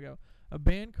long time ago. A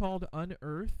band called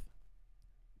Unearth.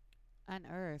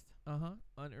 Unearth.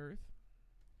 Unearth.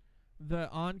 The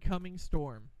Oncoming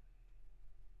Storm.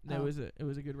 It was a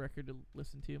good record to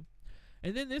listen to.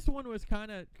 And then this one was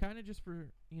kind of just for,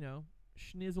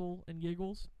 schnizzle and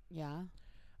giggles. Yeah.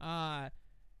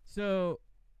 So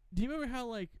do you remember how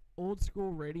like old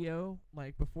school radio,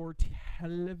 like before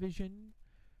television,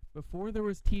 before there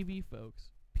was TV, folks,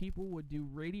 people would do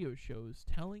radio shows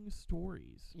telling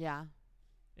stories. Yeah.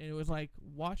 And it was like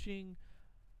watching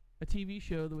a TV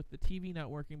show with the TV not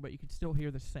working, but you could still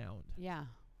hear the sound. Yeah.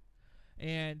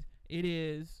 And it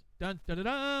is dun da da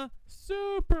da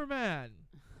Superman.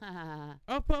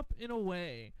 Up and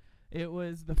away. It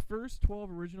was the first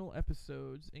 12 original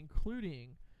episodes,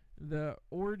 including the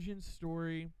origin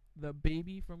story, the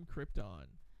baby from Krypton.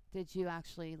 Did you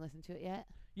actually listen to it yet?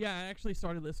 Yeah, I actually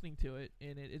started listening to it,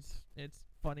 and it's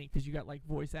funny because you got like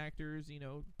voice actors,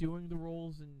 doing the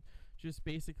roles, and just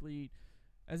basically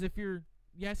as if you're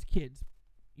kids.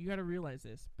 You got to realize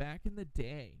this. Back in the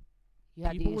day, You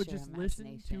have to people use would your just listen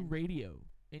to imagination. radio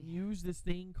and use this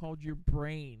thing called your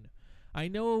brain. I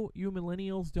know you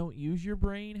millennials don't use your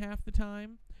brain half the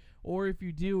time, or if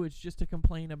you do, it's just to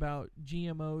complain about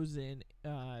GMOs and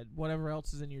whatever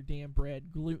else is in your damn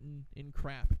bread, gluten and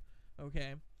crap.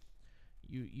 Okay,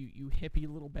 you hippie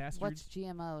little bastards. What's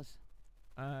GMOs?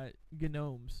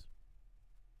 Gnomes.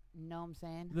 Know what I'm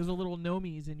saying? There's a little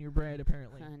gnomies in your bread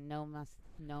apparently. Know what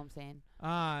I'm saying?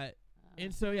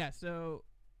 And so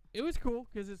it was cool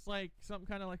because it's like something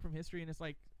kind of like from history, and it's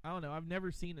like, I don't know, I've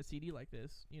never seen a CD like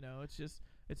this. It's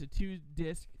a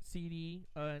 2-disc CD,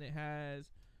 and it has,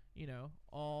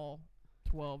 all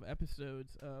 12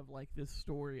 episodes of like this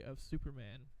story of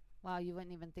Superman. Wow, you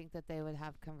wouldn't even think that they would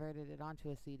have converted it onto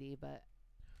a CD, but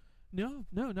No,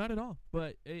 not at all.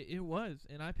 But it was,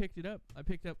 and I picked it up. I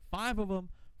picked up 5 of them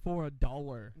for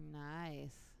 $1.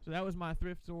 nice. So that was my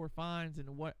thrift store finds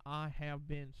and what I have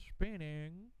been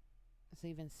spending. So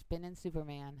you've been spinning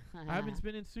Superman. I've been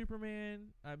spinning Superman.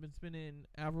 I've been spinning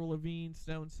Avril Lavigne,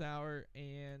 Stone Sour,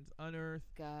 and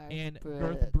Unearthed, and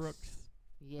Garth Brooks.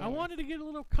 Yes. I wanted to get a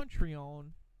little country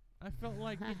on. I felt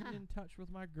like getting in touch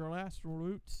with my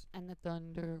grassroots. And the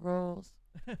thunder rolls.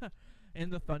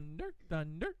 And the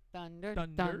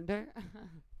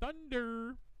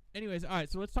thunder. Anyways, all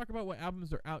right, so let's talk about what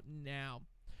albums are out now.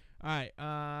 All right,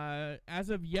 as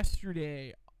of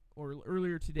yesterday, or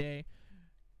earlier today,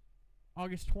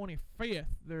 August 25th,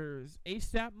 there's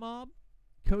ASAP Mob,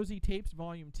 Cozy Tapes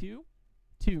Volume 2,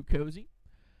 Cozy,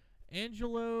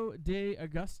 Angelo De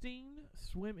Agustine,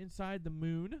 Swim Inside the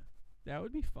Moon. That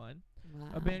would be fun. Wow.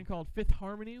 A band called Fifth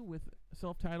Harmony with a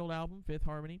self-titled album, Fifth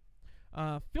Harmony.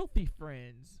 Filthy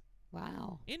Friends,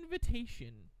 Wow.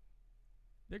 Invitation.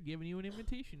 They're giving you an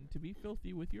invitation to be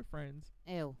filthy with your friends.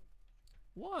 Ew.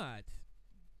 What?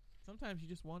 Sometimes you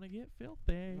just want to get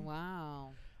filthy.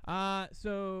 Wow.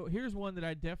 So here's one that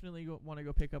I definitely want to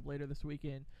go pick up later this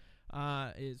weekend.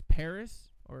 Is Paris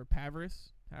or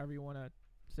Pavris, however you want to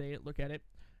say it. Look at it.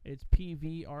 It's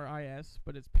Pvris,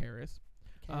 but it's Paris.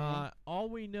 Okay. All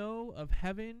We Know of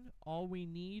Heaven, All We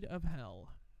Need of Hell.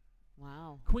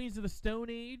 Wow. Queens of the Stone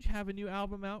Age have a new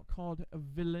album out called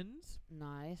Villains.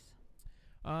 Nice.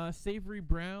 Savory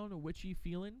Brown, Witchy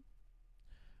Feelin'.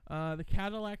 The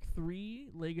Cadillac 3,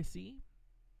 Legacy.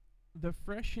 The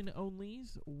Fresh and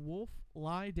Onlys, Wolf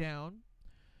Lie Down.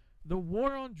 The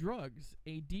War on Drugs,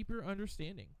 A Deeper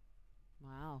Understanding.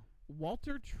 Wow.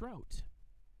 Walter Trout.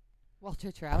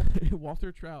 Walter Trout.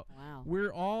 Walter Trout. Wow.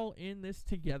 We're all in this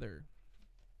together.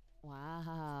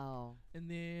 Wow. And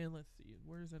then, let's see,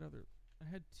 where's that other? I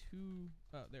had 2.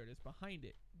 Oh, there it is, behind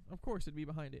it. Of course it'd be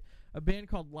behind it. A band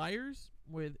called Liars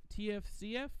with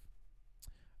TFCF.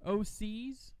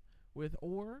 OCs with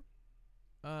Or.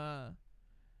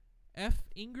 F.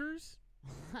 Ingers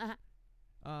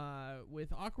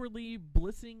with Awkwardly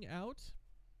Blissing Out.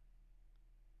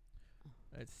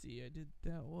 Let's see, I did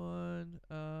that one.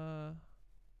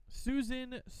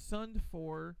 Susan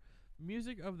Sundfor,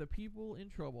 Music of the People in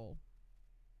Trouble.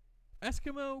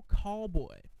 Eskimo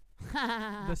Callboy,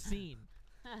 The Scene.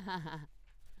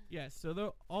 Yes,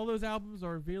 so all those albums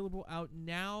are available out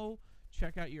now.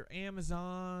 Check out your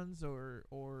Amazons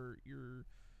or your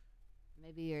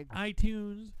Maybe your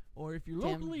iTunes, or if you're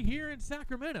locally here in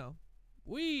Sacramento,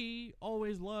 we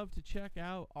always love to check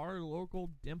out our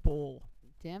local Dimple.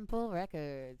 Dimple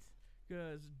Records.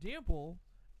 Because Dimple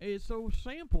is so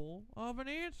simple of an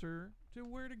answer to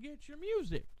where to get your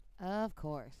music. Of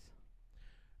course.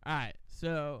 All right,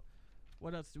 so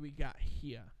what else do we got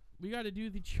here? We got to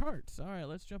do the charts. All right,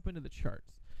 let's jump into the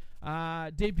charts.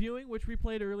 Debuting, which we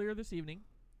played earlier this evening.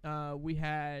 We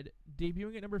had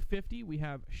debuting at number 50. We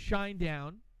have Shine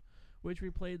Down, which we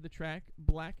played the track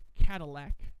Black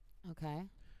Cadillac, Okay.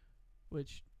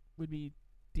 which would be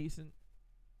decent.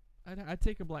 I'd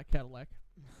take a black Cadillac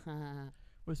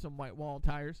with some white wall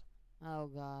tires. Oh,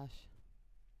 gosh.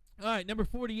 All right, number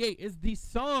 48 is the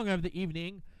song of the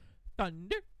evening,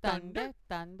 Thunder, Thunder,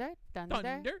 Thunder. Thunder.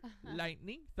 Thunder,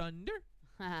 Lightning, Thunder.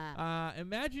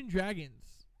 Imagine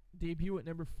Dragons debut at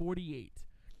number 48.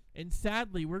 And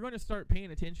sadly, we're going to start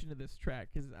paying attention to this track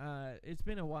because it's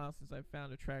been a while since I've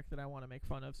found a track that I want to make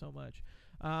fun of so much.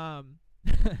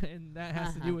 And that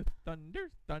has to do with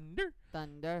Thunder, Thunder.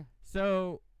 Thunder.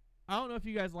 So I don't know if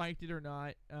you guys liked it or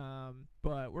not,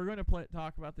 but we're going to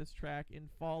talk about this track and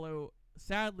follow,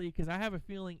 sadly, because I have a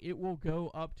feeling it will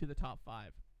go up to the top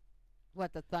 5.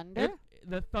 What, the Thunder?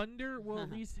 The Thunder will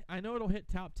at least, I know it'll hit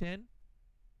top 10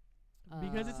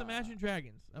 because it's Imagine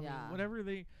Dragons. I mean, whatever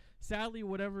they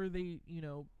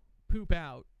poop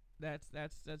out, that's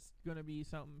going to be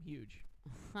something huge.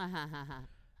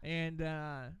 And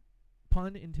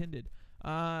pun intended.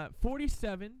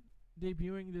 47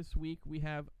 debuting this week, we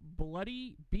have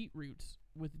Bloody Beetroots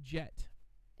with Jet.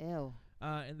 Ew.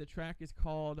 And the track is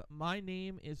called My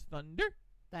Name is Thunder.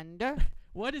 Thunder?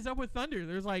 What is up with thunder?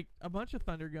 There's like a bunch of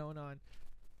thunder going on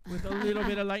with a little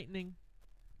bit of lightning.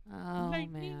 Oh,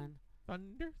 Lightning. man.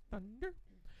 Thunder, thunder.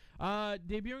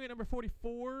 Debuting at number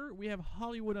 44, we have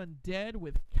Hollywood Undead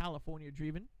with California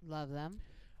Dreamin'. Love them.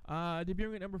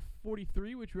 Debuting at number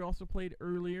 43, which we also played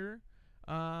earlier,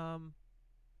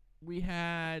 we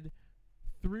had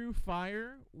Through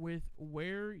Fire with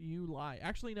Where You Lie.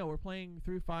 Actually, no, we're playing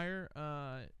Through Fire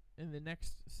in the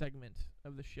next segment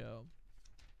of the show.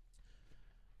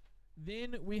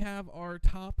 Then we have our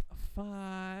top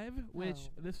 5, which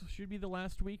Oh. this should be the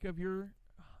last week of your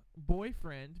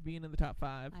boyfriend being in the top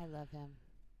 5. I love him.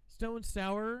 Stone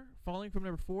Sour falling from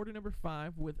number 4 to number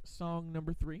 5 with song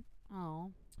number 3.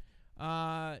 Oh.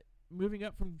 Moving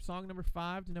up from song number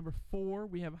 5 to number 4,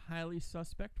 we have Highly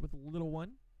Suspect with Little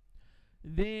One.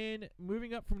 Then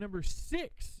moving up from number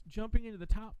 6, jumping into the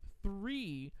top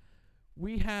 3,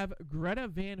 we have Greta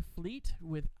Van Fleet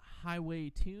with Highway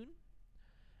Tune.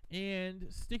 And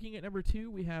sticking at number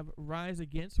 2, we have Rise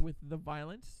Against with The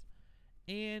Violence.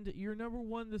 And your number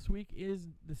 1 this week is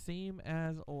the same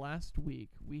as last week.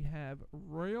 We have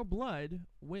Royal Blood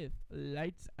with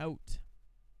Lights Out.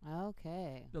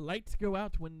 Okay. The lights go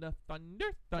out when the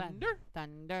thunder. Thunder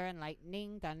and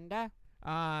lightning, thunder.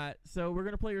 So we're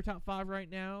going to play your top 5 right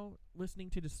now,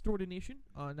 listening to Distorted Nation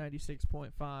on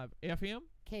 96.5 FM,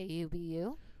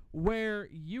 KUBU, where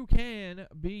you can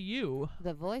be you.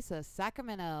 the voice of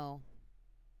Sacramento.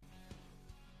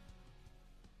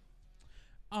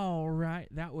 All right,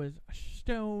 that was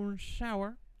Stone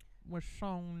Sour with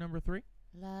song number 3.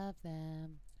 Love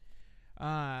them.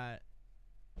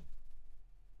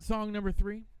 Song number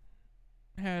 3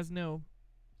 has no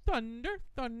thunder,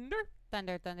 Thunder,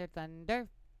 thunder, thunder.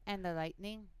 And the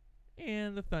lightning.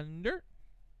 and the thunder.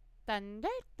 Thunder,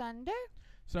 thunder.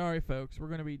 Sorry, folks,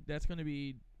 that's gonna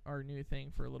be our new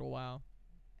thing for a little while.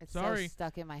 It's Sorry. so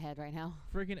stuck in my head right now.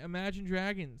 Freaking Imagine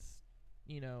Dragons,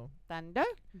 Thunder?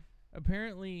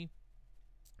 apparently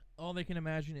all they can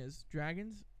imagine is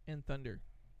dragons and thunder.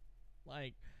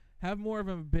 Like, have more of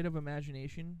a bit of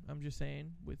imagination, I'm just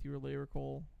saying, with your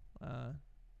lyrical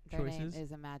Their choices. name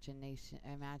is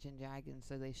Imagine Dragons,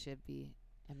 so they should be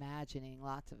imagining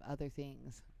lots of other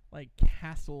things. Like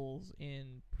castles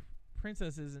and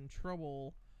princesses in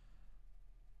trouble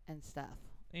And stuff.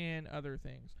 and other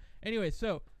things. Anyway,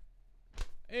 so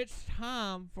it's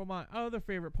time for my other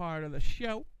favorite part of the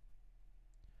show.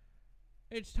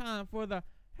 It's time for the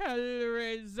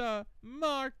Hellraiser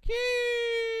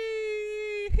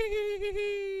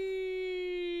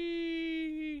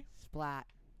Marquee. Splat.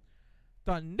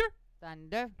 Thunder.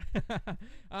 Thunder.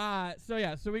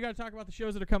 So we got to talk about the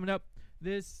shows that are coming up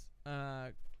this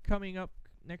coming up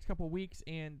next couple weeks,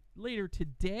 and later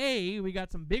today we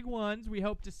got some big ones we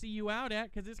hope to see you out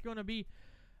at because it's going to be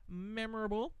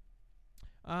memorable.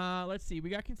 Let's see, we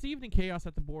got Conceived in Chaos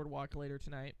at the Boardwalk later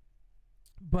tonight,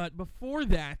 but before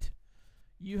that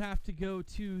you have to go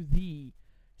to the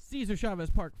Cesar Chavez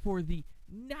Park for the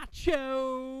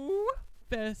Nacho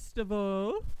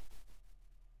Festival.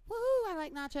 Woohoo! I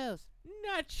like nachos.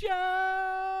 Nacho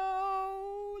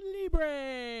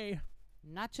Libre.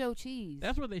 Nacho cheese.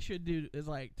 That's what they should do, is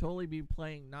like totally be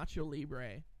playing Nacho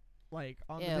Libre like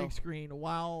on the Ew. big screen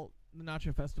while the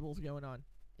Nacho Festival's going on.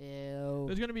 Ew.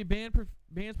 There's going to be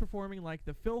bands performing like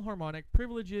the Philharmonic,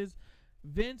 Privileges,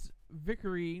 Vince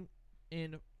Vickery,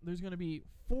 and there's going to be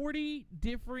 40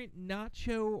 different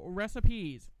nacho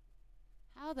recipes.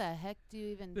 How the heck do you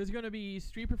even... There's going to be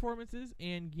street performances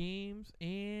and games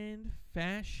and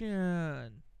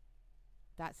fashion.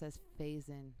 That says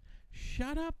phase-in.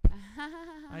 Shut up.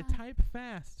 I type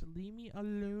fast. Leave me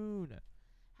alone.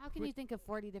 How can you think of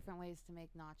 40 different ways to make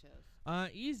nachos?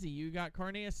 Easy. You got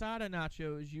carne asada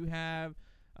nachos. You have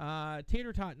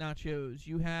tater tot nachos.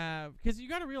 You have... Because you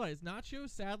got to realize, nachos,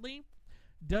 sadly,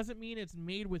 doesn't mean it's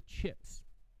made with chips.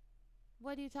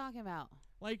 What are you talking about?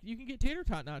 Like, you can get tater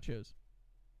tot nachos.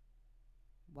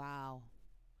 Wow.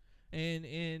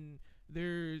 And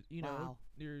there's, Wow.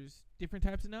 there's different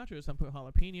types of nachos. Some put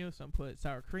jalapeno, some put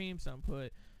sour cream, some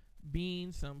put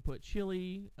beans, some put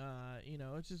chili.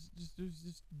 It's just there's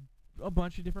just a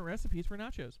bunch of different recipes for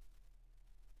nachos.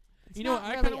 It's You know not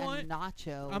what I really kinda a want?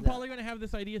 nacho. I'm though. probably going to have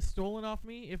this idea stolen off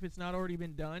me if it's not already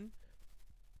been done.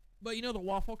 But the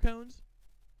waffle cones?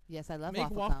 Yes, I love Make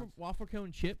waffle cones. waffle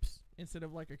cone chips instead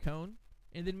of like a cone,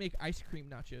 and then make ice cream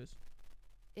nachos.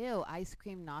 Ew, ice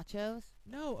cream nachos?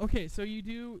 No, okay, so you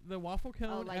do the waffle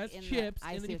cone like as in the- chips,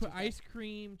 I and then see you what put you're saying. ice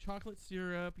cream, chocolate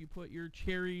syrup, you put your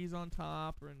cherries on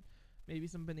top, and maybe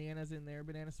some bananas in there,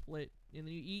 banana split, and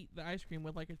then you eat the ice cream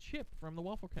with like a chip from the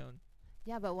waffle cone.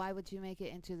 Yeah, but why would you make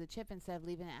it into the chip instead of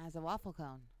leaving it as a waffle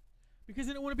cone? Because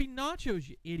then it wouldn't be nachos,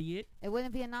 you idiot. It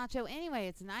wouldn't be a nacho anyway.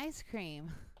 It's an ice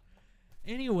cream.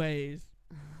 Anyways,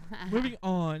 moving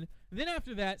on. Then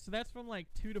after that, so that's from like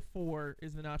 2 to 4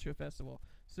 is the Nacho Festival.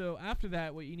 So after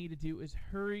that, what you need to do is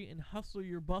hurry and hustle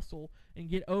your bustle and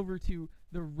get over to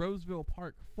the Roseville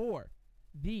Park for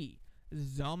the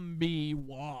Zombie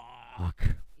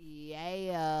Walk.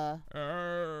 Yeah.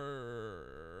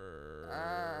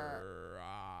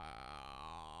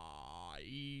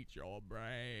 Eat your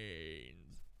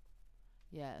brains.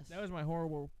 Yes. That was my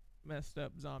horrible messed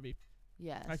up zombie.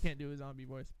 Yes. I can't do a zombie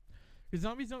voice. Because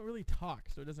zombies don't really talk,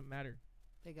 so it doesn't matter.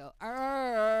 They go,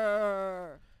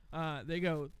 "Arr, They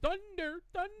go, thunder,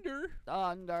 thunder.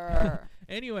 thunder."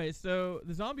 Anyway, so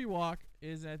the zombie walk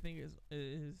is, I think,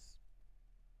 is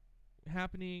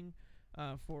happening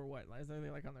for what? Is they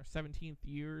like on their 17th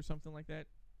year or something like that?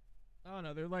 I don't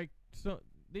know. They're like, so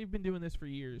they've been doing this for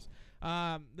years.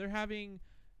 They're having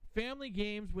family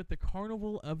games with the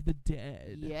Carnival of the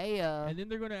Dead. Yeah. And then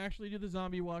they're going to actually do the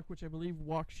zombie walk, which I believe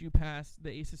walks you past the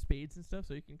Ace of Spades and stuff,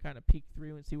 so you can kind of peek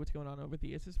through and see what's going on over at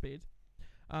the Ace of Spades.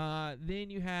 Then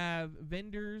you have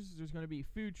vendors. There's going to be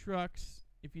food trucks.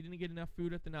 If you didn't get enough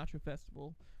food at the Nacho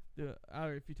Festival,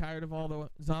 or if you're tired of all the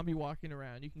zombie walking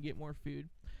around, you can get more food.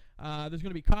 There's going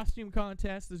to be costume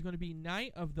contests. There's going to be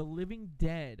Night of the Living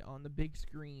Dead on the big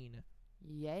screen.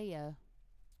 Yeah.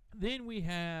 Then we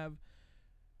have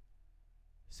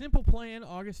Simple Plan,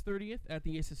 August 30th at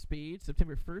the Ace of Spades.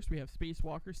 September 1st, we have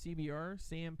Spacewalker, CBR,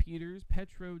 Sam Peters,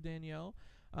 Petro Danielle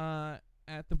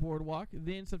at the Boardwalk.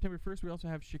 Then September 1st, we also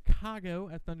have Chicago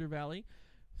at Thunder Valley.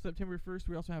 September 1st,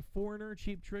 we also have Foreigner,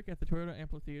 Cheap Trick at the Toyota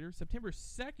Amphitheater. September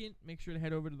 2nd, make sure to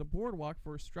head over to the Boardwalk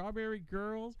for Strawberry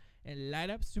Girls and Light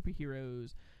Up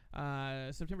Superheroes.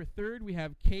 September 3rd, we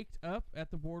have Caked Up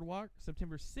at the Boardwalk.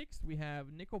 September 6th, we have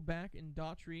Nickelback and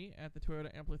Daughtry at the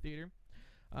Toyota Amphitheater.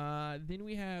 Then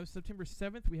we have September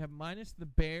 7th, we have Minus the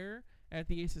Bear at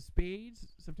the Ace of Spades.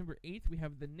 September 8th, we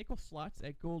have the Nickel Slots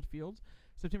at Goldfields.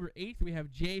 September 8th, we have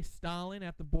Jay Stalin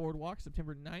at the Boardwalk.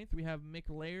 September 9th, we have Mick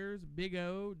Lairs, Big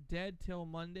O, Dead Till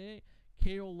Monday,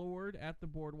 Kale Lord at the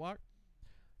Boardwalk.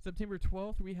 September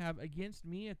 12th, we have Against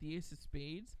Me at the Ace of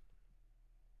Spades.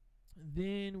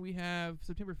 Then we have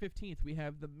September 15th, we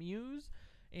have The Muse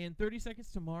and 30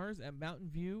 Seconds to Mars at Mountain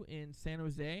View in San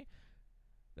Jose.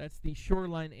 That's the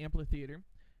Shoreline Amphitheater.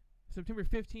 September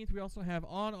 15th, we also have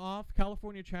On Off,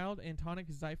 California Child, and Tonic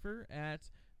Zypher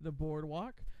at the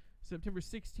Boardwalk. September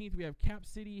 16th, we have Cap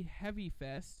City Heavy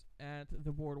Fest at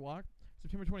the Boardwalk.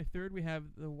 September 23rd, we have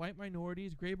the White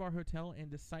Minorities, Gray Bar Hotel, and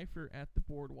Decipher at the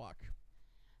Boardwalk.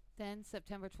 Then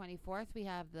September 24th, we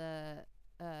have the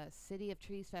City of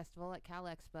Trees Festival at Cal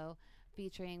Expo,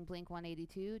 featuring Blink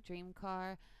 182, Dream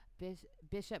Car,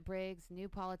 Bishop Briggs, New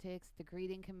Politics, The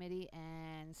Greeting Committee,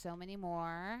 and so many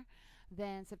more.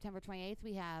 Then September 28th,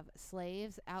 we have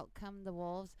Slaves, Out Come the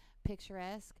Wolves,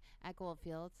 Picturesque at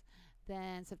Goldfields.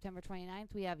 Then September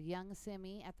 29th, we have Young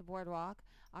Simi at the Boardwalk.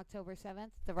 October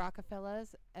 7th, the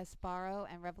Rockefellers, Esparo,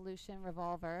 and Revolution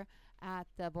Revolver at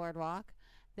the Boardwalk.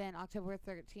 Then October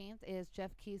 13th is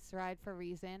Jeff Keith's Ride for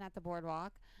Reason at the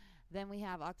Boardwalk. Then we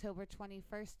have October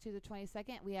 21st to the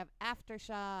 22nd, we have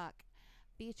Aftershock,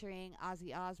 featuring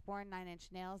Ozzy Osbourne, Nine Inch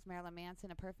Nails, Marilyn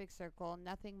Manson, A Perfect Circle,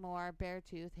 Nothing More,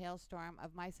 Beartooth, Hailstorm,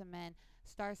 Of Mice and Men,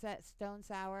 Starset, Stone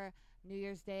Sour, New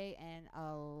Year's Day, and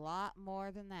a lot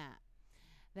more than that.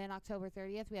 Then October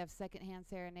 30th, we have Secondhand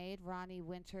Serenade, Ronnie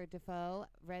Winter Defoe,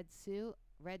 Red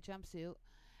Jumpsuit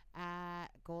at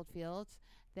Goldfields.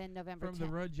 Then November 10th. From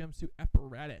the Red Jumpsuit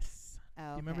Apparatus. Oh, Do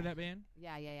you remember that band?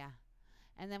 Yeah.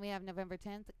 And then we have November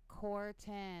 10th, Core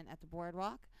 10 at the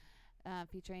Boardwalk,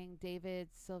 featuring David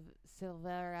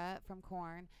Silvera from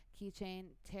Korn, Keychain,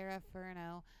 Terra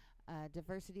Ferno,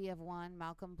 Diversity of One,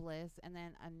 Malcolm Bliss, and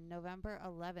then on November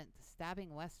 11th,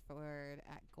 Stabbing Westward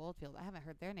at Goldfield. I haven't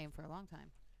heard their name for a long time.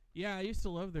 Yeah, I used to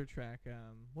love their track.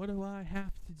 What do I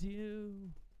have to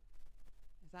do?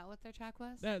 Is that what their track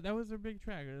was? That was their big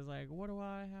track. It was like, what do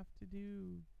I have to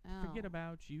do? Forget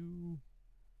about you.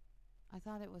 I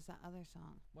thought it was that other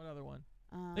song. What other one?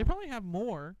 They probably have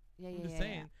more. I'm just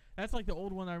saying. Yeah. That's like the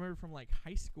old one I remember from like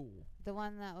high school. The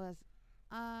one that was,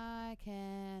 I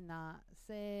cannot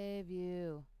save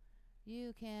you.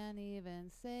 You can't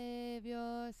even save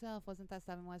yourself. Wasn't that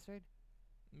Stabbing Westward?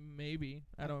 Maybe.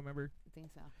 I don't remember. I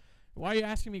think so. Why are you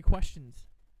asking me questions?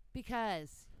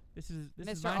 Because This is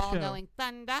Mr. my All-Knowing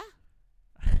Thunder.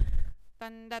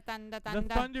 Thunder, thunder, show. thunder.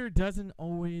 The thunder doesn't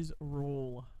always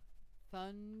roll.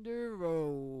 Thunder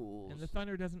rolls. And the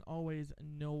thunder doesn't always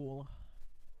knoll.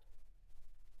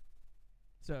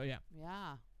 So, yeah.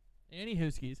 Yeah. Any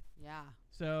Hooskies. Yeah.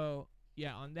 So,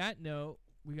 yeah, on that note,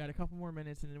 we got a couple more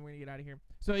minutes and then we're going to get out of here.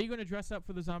 So, are you going to dress up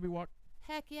for the zombie walk?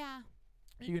 Heck yeah.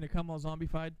 Are you going to come all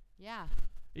zombified? Yeah.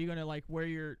 Are you going to, like, wear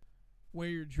your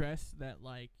dress that,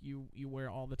 like, you wear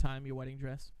all the time, your wedding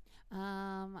dress?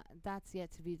 That's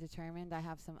yet to be determined. I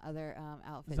have some other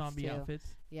outfits Zombie too.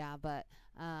 outfits? Yeah, but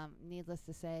needless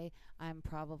to say, I'm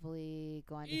probably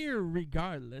going to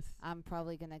Irregardless. I'm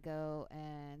probably going to go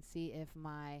and see if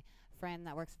my friend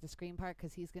that works at the Scream Park,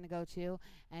 because he's going to go too,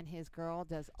 and his girl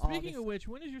does all Speaking this. of which,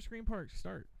 when does your Scream Park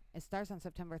start? It starts on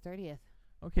September 30th.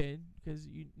 Okay, because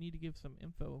you need to give some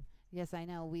info. Yes, I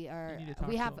know. We are. need to talk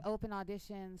We to have 'em. open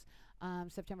auditions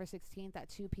September 16th at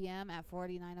 2 p.m. at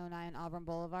 4909 Auburn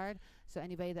Boulevard. So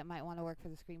anybody that might want to work for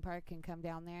the Screen Park can come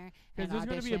down there Because and there's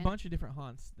going to be a audition. bunch of different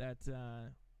haunts that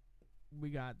we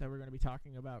got that we're going to be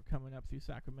talking about coming up through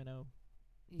Sacramento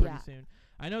pretty Yeah. soon.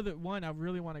 I know that one I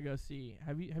really want to go see.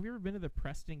 Have you ever been to the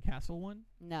Preston Castle one?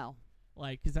 No.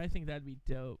 Like, because I think that'd be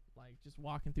dope. Like, just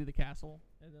walking through the castle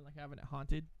and then like having it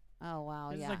haunted. Oh wow.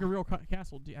 'Cause Yeah. It's like a real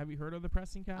castle. Have you heard of the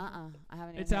Preston Castle? I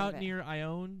haven't. Even It's heard out of it. near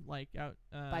Ione, like out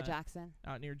by Jackson.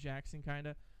 out near Jackson, kind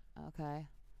of. Okay.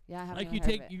 Yeah, I haven't. Like even you heard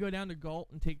take of it. you go down to Galt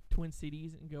and take Twin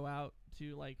Cities and go out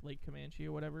to like Lake Comanche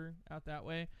or whatever out that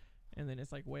way, and then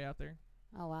it's like way out there.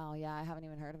 Oh wow. Yeah, I haven't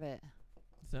even heard of it.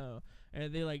 So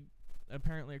and they like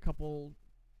apparently a couple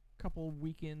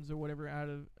weekends or whatever out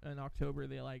of in October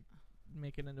they like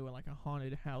make it into like a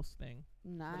haunted house thing.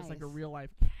 Nice. But it's like a real life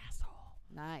castle.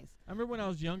 Nice. I remember when I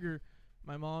was younger,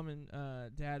 my mom and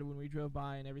dad when we drove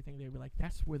by and everything they'd be like,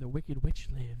 "That's where the Wicked Witch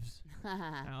lives."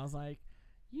 And I was like,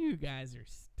 "You guys are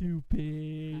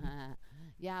stupid."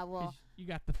 Yeah. Well. 'Cause you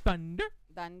got the thunder.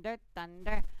 Thunder.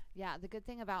 Yeah, the good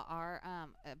thing about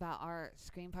our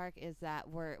Screen Park is that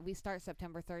we start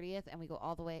September 30th and we go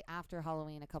all the way after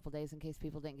Halloween a couple days in case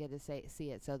people didn't get to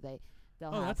see it. So they'll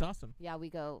Oh, have, that's awesome. yeah,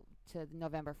 we go to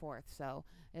November 4th, so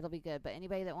it'll be good. But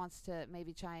anybody that wants to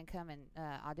maybe try and come and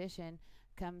audition,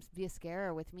 come be a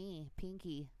scarer with me,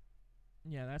 Pinky.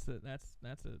 Yeah, that's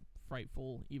a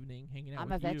frightful evening hanging out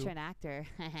I'm a with you. veteran actor.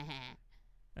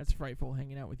 That's frightful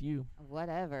hanging out with you.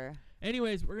 Whatever.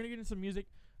 Anyways, we're gonna get into some music.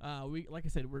 Like I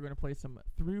said, we're gonna play some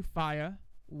Through Fire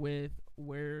with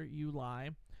Where You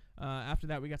Lie. After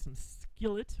that, we got some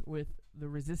Skillet with The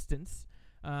Resistance.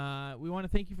 We want to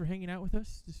thank you for hanging out with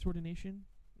us, Distorted Nation.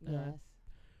 Yes.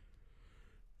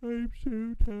 I'm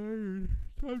so tired.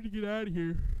 Time to get out of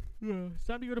here. It's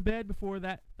time to go to bed before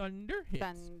that thunder hits.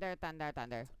 Thunder.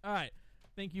 All right.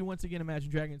 Thank you once again,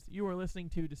 Imagine Dragons. You are listening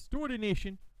to Distorted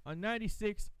Nation on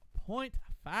 96.5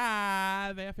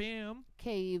 FM,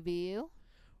 KUBU,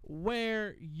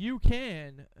 where you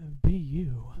can be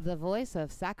you. the voice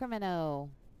of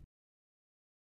Sacramento.